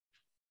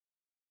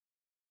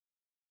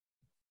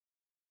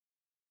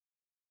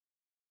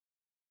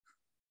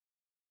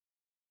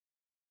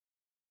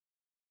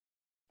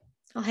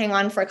 I'll hang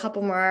on for a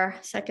couple more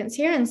seconds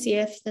here and see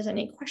if there's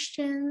any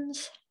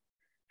questions.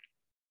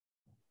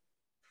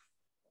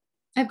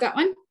 I've got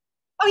one.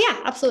 Oh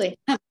yeah, absolutely.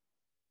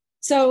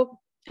 So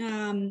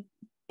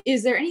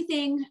is there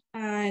anything,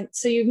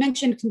 so you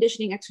mentioned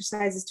conditioning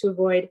exercises to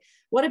avoid.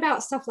 What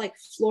about stuff like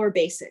floor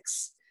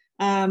basics?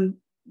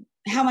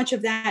 How much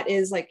of that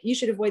is like, you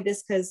should avoid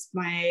this because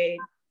my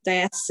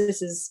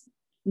diastasis is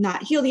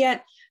not healed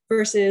yet,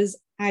 versus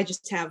I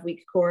just have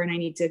weak core and I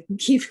need to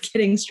keep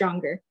getting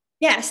stronger?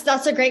 Yes,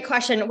 that's a great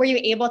question. Were you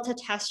able to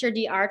test your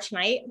DR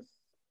tonight?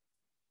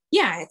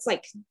 Yeah, it's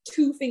like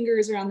 2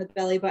 fingers around the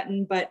belly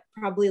button, but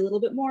probably a little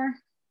bit more.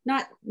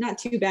 Not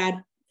too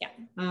bad.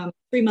 Yeah.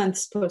 3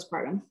 months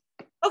postpartum.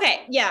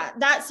 Okay. Yeah.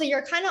 So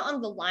you're kind of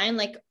on the line.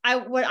 Like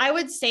what I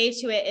would say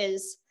to it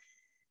is,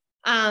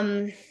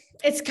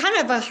 it's kind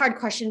of a hard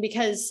question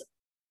because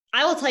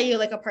I will tell you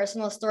like a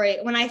personal story.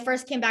 When I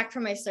first came back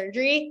from my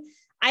surgery,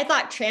 I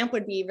thought tramp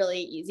would be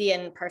really easy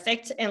and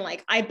perfect. And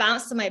like I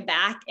bounced to my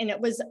back and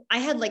I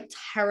had like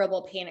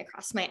terrible pain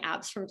across my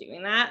abs from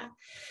doing that.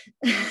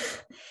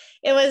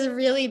 It was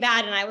really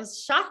bad. And I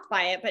was shocked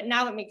by it, but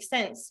now it makes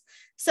sense.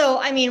 So,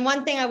 I mean,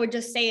 one thing I would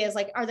just say is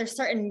like, are there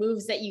certain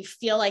moves that you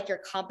feel like you're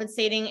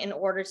compensating in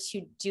order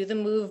to do the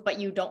move, but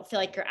you don't feel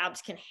like your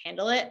abs can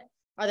handle it?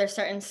 Are there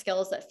certain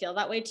skills that feel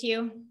that way to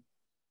you?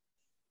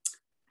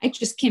 I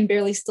just can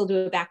barely still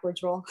do a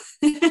backwards roll.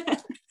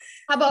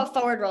 How about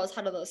forward rolls?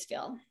 How do those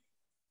feel?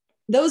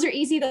 Those are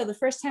easy though. The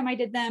first time I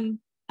did them,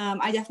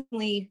 I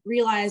definitely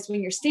realized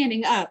when you're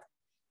standing up,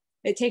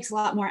 it takes a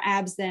lot more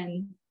abs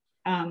than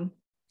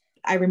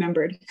I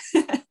remembered.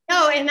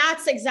 No, and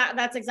that's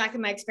exactly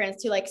my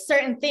experience too. Like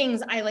certain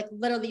things I like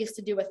literally used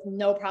to do with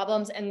no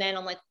problems. And then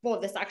I'm like, whoa,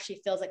 this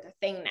actually feels like a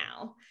thing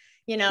now,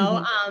 you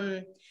know? Mm-hmm.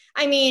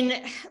 I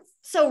mean,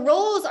 so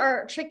rolls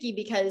are tricky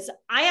because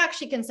I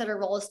actually consider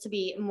rolls to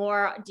be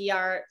more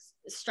DR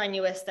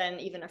strenuous than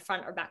even a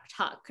front or back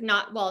tuck.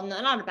 Not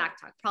a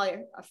back tuck, probably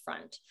a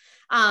front.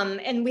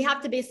 And we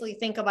have to basically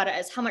think about it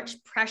as how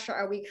much pressure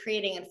are we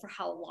creating and for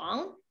how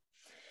long?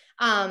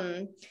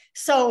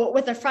 So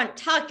with a front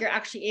tuck, you're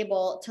actually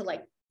able to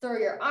like throw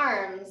your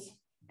arms,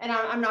 and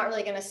I'm not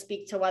really going to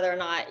speak to whether or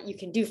not you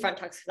can do front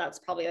tucks because that's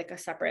probably like a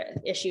separate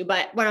issue.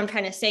 But what I'm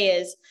trying to say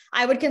is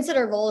I would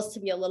consider rolls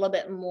to be a little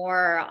bit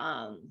more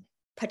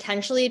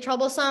potentially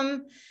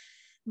troublesome.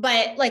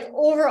 But like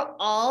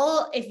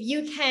overall, if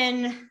you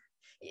can,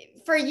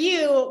 for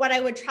you, what I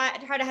would try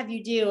to have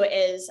you do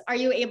is, are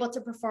you able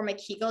to perform a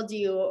Kegel?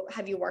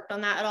 Have you worked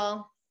on that at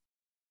all?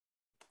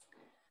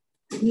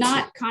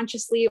 Not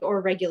consciously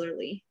or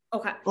regularly.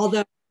 Okay.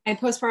 Although my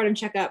postpartum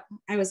checkup,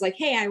 I was like,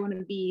 hey, I want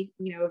to be,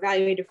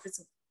 evaluated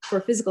for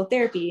physical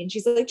therapy. And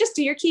she's like, just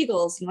do your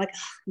Kegels. And I'm like,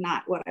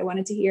 not what I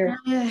wanted to hear.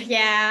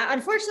 Yeah,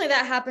 unfortunately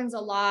that happens a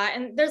lot.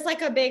 And there's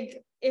like a big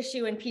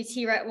issue in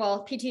PT, right?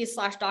 Well,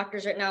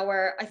 PTs/doctors right now,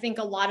 where I think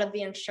a lot of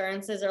the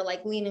insurances are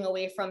like leaning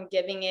away from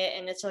giving it.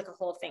 And it's like a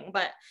whole thing,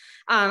 but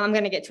I'm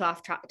going to get too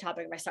off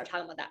topic if I start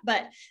talking about that.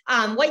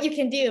 But what you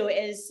can do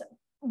is,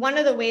 one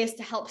of the ways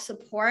to help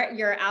support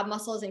your ab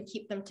muscles and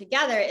keep them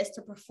together is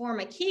to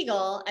perform a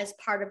Kegel as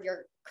part of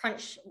your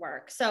crunch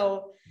work.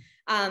 So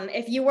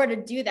if you were to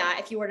do that,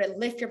 if you were to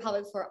lift your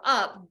pelvic floor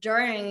up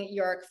during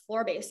your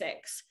floor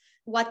basics,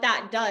 what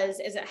that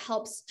does is it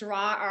helps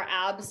draw our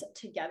abs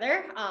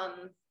together.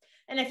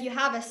 And if you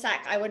have a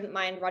sec, I wouldn't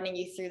mind running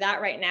you through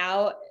that right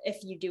now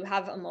if you do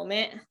have a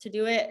moment to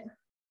do it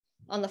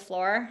on the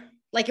floor.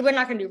 Like we're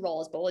not going to do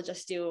rolls, but we'll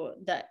just do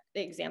the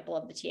example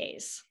of the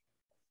TAs.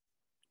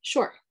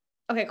 Sure.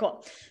 Okay,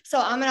 cool. So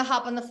I'm going to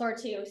hop on the floor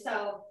too.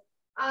 So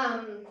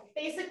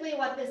basically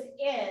what this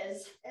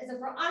is if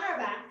we're on our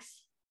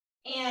backs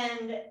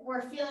and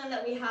we're feeling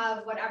that we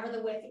have whatever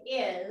the width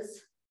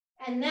is,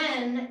 and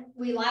then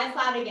we lie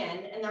flat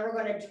again, and then we're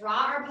going to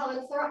draw our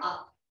pelvic floor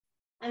up,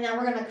 and then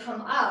we're going to come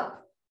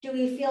up. Do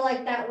we feel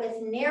like that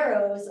width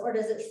narrows, or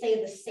does it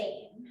stay the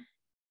same?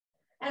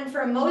 And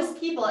for most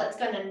people, it's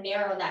going to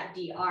narrow that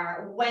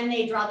DR when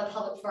they draw the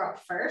pelvic floor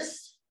up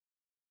first.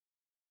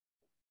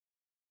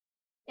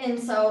 And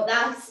so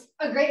that's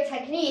a great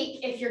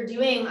technique if you're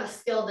doing a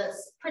skill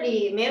that's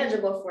pretty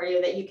manageable for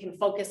you, that you can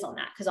focus on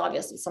that, because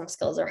obviously some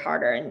skills are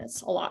harder and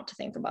it's a lot to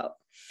think about.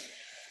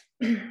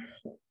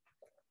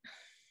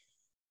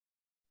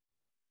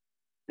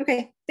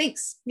 Okay,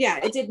 thanks. Yeah,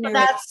 it did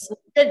narrow.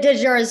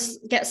 Did yours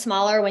get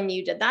smaller when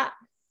you did that?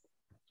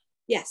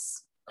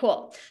 Yes.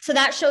 Cool. So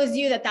that shows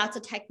you that that's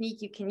a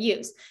technique you can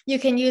use. You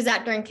can use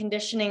that during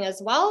conditioning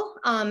as well.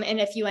 And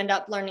if you end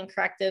up learning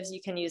correctives, you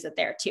can use it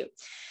there too.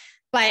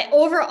 But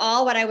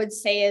overall, what I would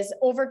say is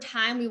over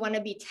time, we want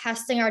to be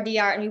testing our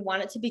DR, and we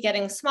want it to be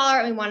getting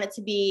smaller, and we want it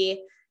to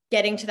be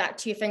getting to that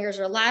 2 fingers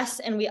or less.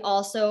 And we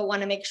also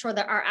want to make sure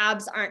that our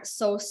abs aren't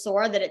so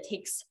sore that it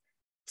takes.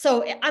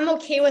 So I'm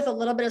okay with a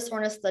little bit of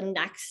soreness the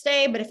next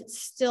day, but if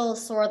it's still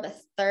sore the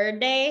 3rd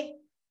day,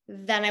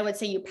 then I would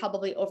say you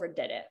probably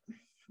overdid it.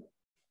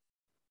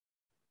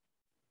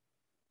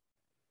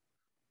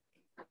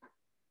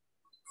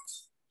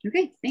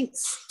 Okay,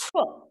 thanks.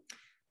 Cool.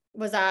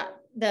 Was that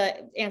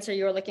the answer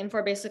you were looking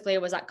for, basically?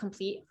 Was that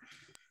complete?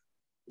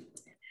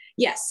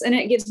 Yes, and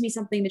it gives me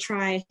something to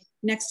try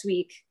next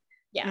week.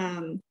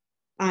 Yeah.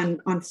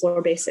 On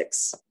floor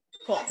basics.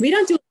 Cool. We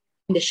don't do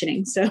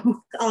conditioning, so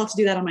I'll have to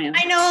do that on my own.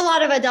 I know a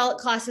lot of adult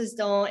classes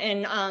don't,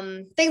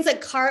 and things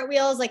like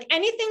cartwheels, like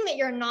anything that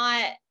you're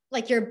not,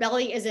 like your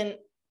belly isn't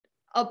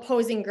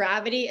opposing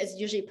gravity is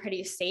usually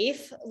pretty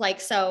safe. Like,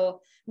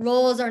 so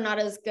rolls are not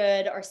as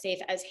good or safe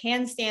as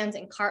handstands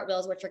and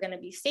cartwheels, which are going to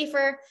be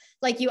safer.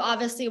 Like, you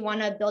obviously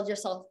want to build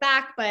yourself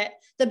back, but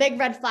the big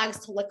red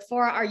flags to look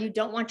for are you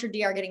don't want your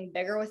DR getting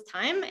bigger with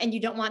time, and you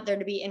don't want there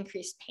to be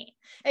increased pain.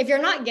 If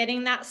you're not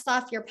getting that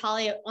stuff, you're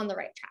probably on the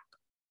right track.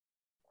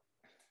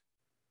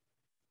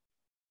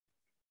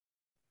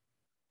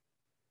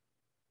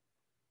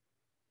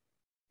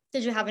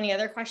 Did you have any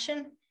other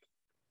question?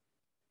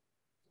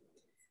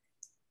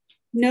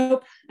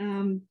 Nope.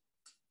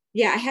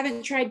 Yeah, I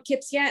haven't tried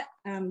kips yet.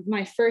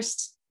 My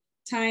first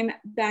time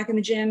back in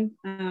the gym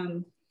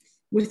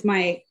with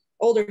my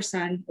older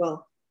son,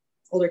 well,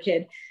 older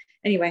kid.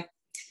 Anyway,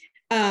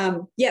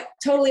 yep,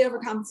 totally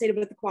overcompensated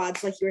with the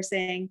quads, like you were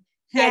saying.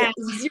 Had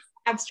zero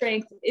ab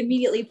strength,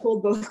 immediately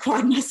pulled both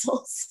quad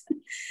muscles.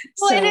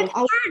 Well, so, and it's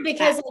hard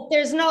because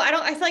there's no,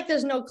 I feel like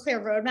there's no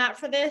clear roadmap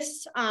for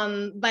this.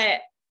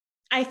 But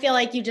I feel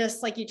like you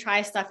just, like, you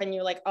try stuff and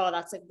you're like, oh,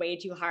 that's like way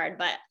too hard.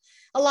 But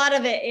a lot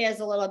of it is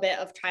a little bit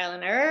of trial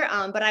and error.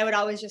 But I would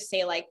always just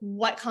say, like,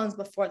 what comes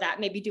before that?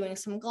 Maybe doing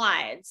some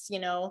glides, you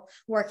know,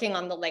 working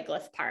on the leg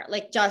lift part,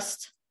 like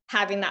just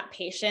having that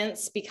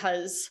patience,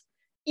 because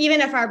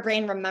even if our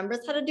brain remembers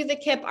how to do the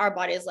kip, our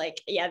body's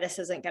like, yeah, this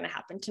isn't going to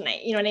happen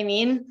tonight. You know what I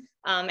mean?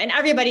 And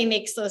everybody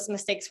makes those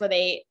mistakes where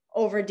they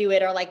overdo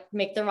it or like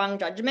make the wrong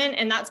judgment.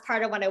 And that's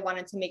part of what I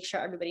wanted to make sure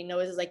everybody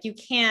knows is, like, you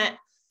can't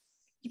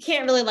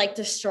really like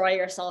destroy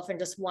yourself in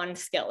just one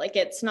skill. Like,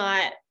 it's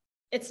not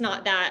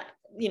that,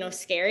 you know,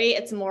 scary.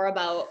 It's more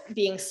about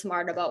being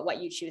smart about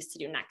what you choose to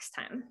do next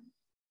time.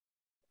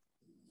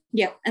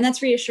 Yeah. And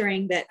that's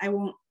reassuring that I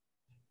won't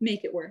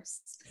make it worse.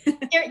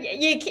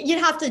 You'd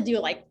have to do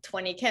like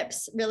 20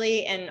 kips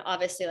really. And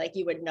obviously, like,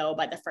 you would know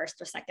by the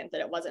first or second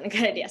that it wasn't a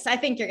good idea. So I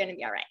think you're going to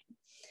be all right.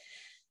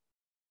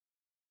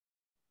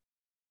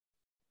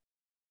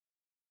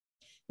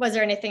 Was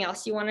there anything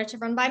else you wanted to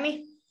run by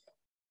me?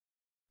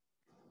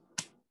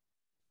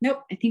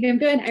 Nope, I think I'm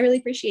good. I really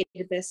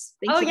appreciated this.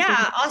 Thanks. Oh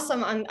yeah,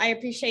 awesome. I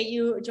appreciate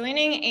you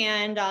joining,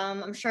 and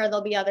I'm sure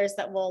there'll be others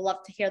that will love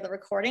to hear the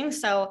recording.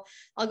 So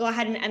I'll go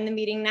ahead and end the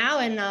meeting now,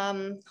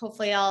 and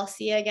hopefully I'll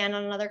see you again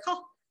on another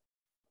call.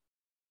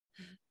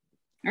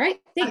 All right,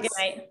 thanks.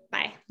 Have a good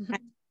night. Bye.